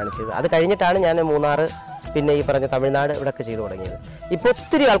ചെയ്തത്. അത് കഴിഞ്ഞിട്ടാണ് ഞാൻ മൂന്നാർ, പിന്നെ ഈ പറഞ്ഞ തമിഴ്നാട് ഇവിടെയൊക്കെ ചെയ്തു തുടങ്ങിയത്. ഇപ്പോൾ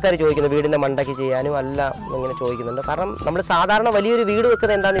ഒത്തിരി ആൾക്കാർ ചോദിക്കുന്നു വീടിൻ്റെ മണ്ടയ്ക്ക് ചെയ്യാനും എല്ലാം ഇങ്ങനെ ചോദിക്കുന്നുണ്ട്. കാരണം നമ്മൾ സാധാരണ വലിയൊരു വീട്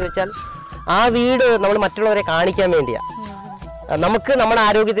വെക്കുന്നത് എന്താണെന്ന് ചോദിച്ചാൽ ആ വീട് നമ്മൾ മറ്റുള്ളവരെ കാണിക്കാൻ വേണ്ടിയാണ്. നമുക്ക് നമ്മുടെ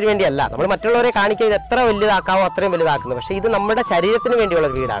ആരോഗ്യത്തിന് വേണ്ടിയല്ല, നമ്മൾ മറ്റുള്ളവരെ കാണിക്കാൻ ഇത് എത്ര വലുതാക്കാവോ അത്രയും വലുതാക്കുന്നത്. പക്ഷേ ഇത് നമ്മുടെ ശരീരത്തിന് വേണ്ടിയുള്ള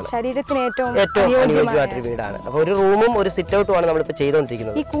ഒരു വീടാണ്, ശരീരത്തിന് ഏറ്റവും അനുയോജ്യമായിട്ടൊരു വീടാണ്. അപ്പോൾ ഒരു റൂമും ഒരു സിറ്റ് ഔട്ടുമാണ് നമ്മളിപ്പോൾ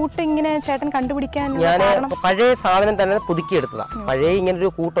ചെയ്തുകൊണ്ടിരിക്കുന്നത്. ഈ കൂട്ട് ഇങ്ങനെ ചേട്ടൻ കണ്ടുപിടിക്കാൻ ഞാൻ പഴയ സാധനം തന്നെ പുതുക്കിയെടുത്തതാണ്. പഴയ ഇങ്ങനെ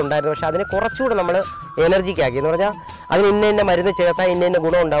ഒരു കൂട്ടുണ്ടായിരുന്നു, പക്ഷെ അതിനെ കുറച്ചുകൂടെ നമ്മൾ എനർജിക്കാക്കി. എന്ന് പറഞ്ഞാൽ അതിന് ഇന്ന മരുന്ന് ചേർത്താൽ ഇന്ന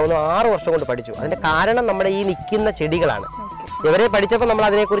ഗുണം ഉണ്ടാവുന്നു. 6 വർഷം കൊണ്ട് പഠിച്ചു. അതിന്റെ കാരണം നമ്മുടെ ഈ നിൽക്കുന്ന ചെടികളാണ്. ഇവരെ പഠിച്ചപ്പോൾ നമ്മൾ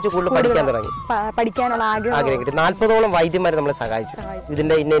അതിനെക്കുറിച്ച് കൂടുതൽ പഠിക്കാൻ തുടങ്ങി, പഠിക്കാനുള്ള ആഗ്രഹം കിട്ടി. 40ഓളം വൈദ്യന്മാർ നമ്മളെ സഹായിച്ചു.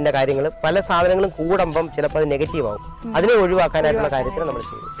 ഇതിന്റെ ഇന്ന കാര്യങ്ങൾ പല സാധനങ്ങളും കൂടുമ്പം ചിലപ്പോൾ അത് നെഗറ്റീവ് ആവും. അതിനെ ഒഴിവാക്കാനായിട്ടുള്ള കാര്യത്തിൽ നമ്മൾ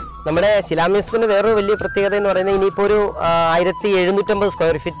ചെയ്തു. നമ്മുടെ ശിലാ മ്യൂസിയത്തിന്റെ വേറൊരു വലിയ പ്രത്യേകത എന്ന് പറയുന്നത് ഇനിയിപ്പോൾ ഒരു 1750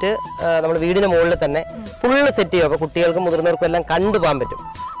 സ്ക്വയർ ഫീറ്റ് നമ്മൾ വീടിന് മുകളിൽ തന്നെ ഫുള്ള് സെറ്റ് ചെയ്യും. അപ്പോൾ കുട്ടികൾക്കും മുതിർന്നവർക്കും എല്ലാം കണ്ടുപോകാൻ പറ്റും.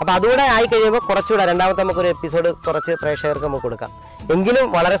 അപ്പോൾ അതുകൂടെ ആയി കഴിയുമ്പോൾ കുറച്ചുകൂടെ രണ്ടാമത്തെ നമുക്കൊരു എപ്പിസോഡ് കുറച്ച് പ്രേക്ഷകർക്ക് നമുക്ക് കൊടുക്കാം. എങ്കിലും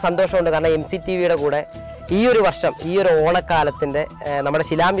വളരെ സന്തോഷമുണ്ട്. കാരണം MCTVയുടെ കൂടെ ഈ ഒരു വർഷം, ഈ ഒരു ഓണക്കാലത്തിന്റെ നമ്മുടെ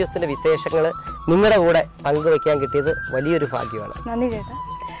ശിലാ മ്യൂസിയത്തിന്റെ വിശേഷങ്ങൾ നിങ്ങളുടെ കൂടെ പങ്കുവയ്ക്കാൻ കിട്ടിയത് വലിയൊരു ഭാഗ്യമാണ്. നന്ദി ചേട്ടാ.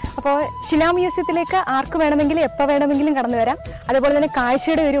 അപ്പോൾ ശിലാ മ്യൂസിയത്തിലേക്ക് ആർക്ക് വേണമെങ്കിലും എപ്പോൾ വേണമെങ്കിലും കടന്നു വരാം. അതുപോലെ തന്നെ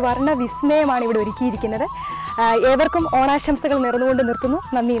കാഴ്ചയുടെ ഒരു വർണ്ണ വിസ്മയമാണ് ഇവിടെ ഒരുക്കിയിരിക്കുന്നത്. ഏവർക്കും ഓണാശംസകൾ നേർന്നുകൊണ്ട് നിർത്തുന്നു.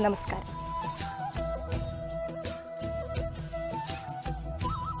 നന്ദി, നമസ്കാരം.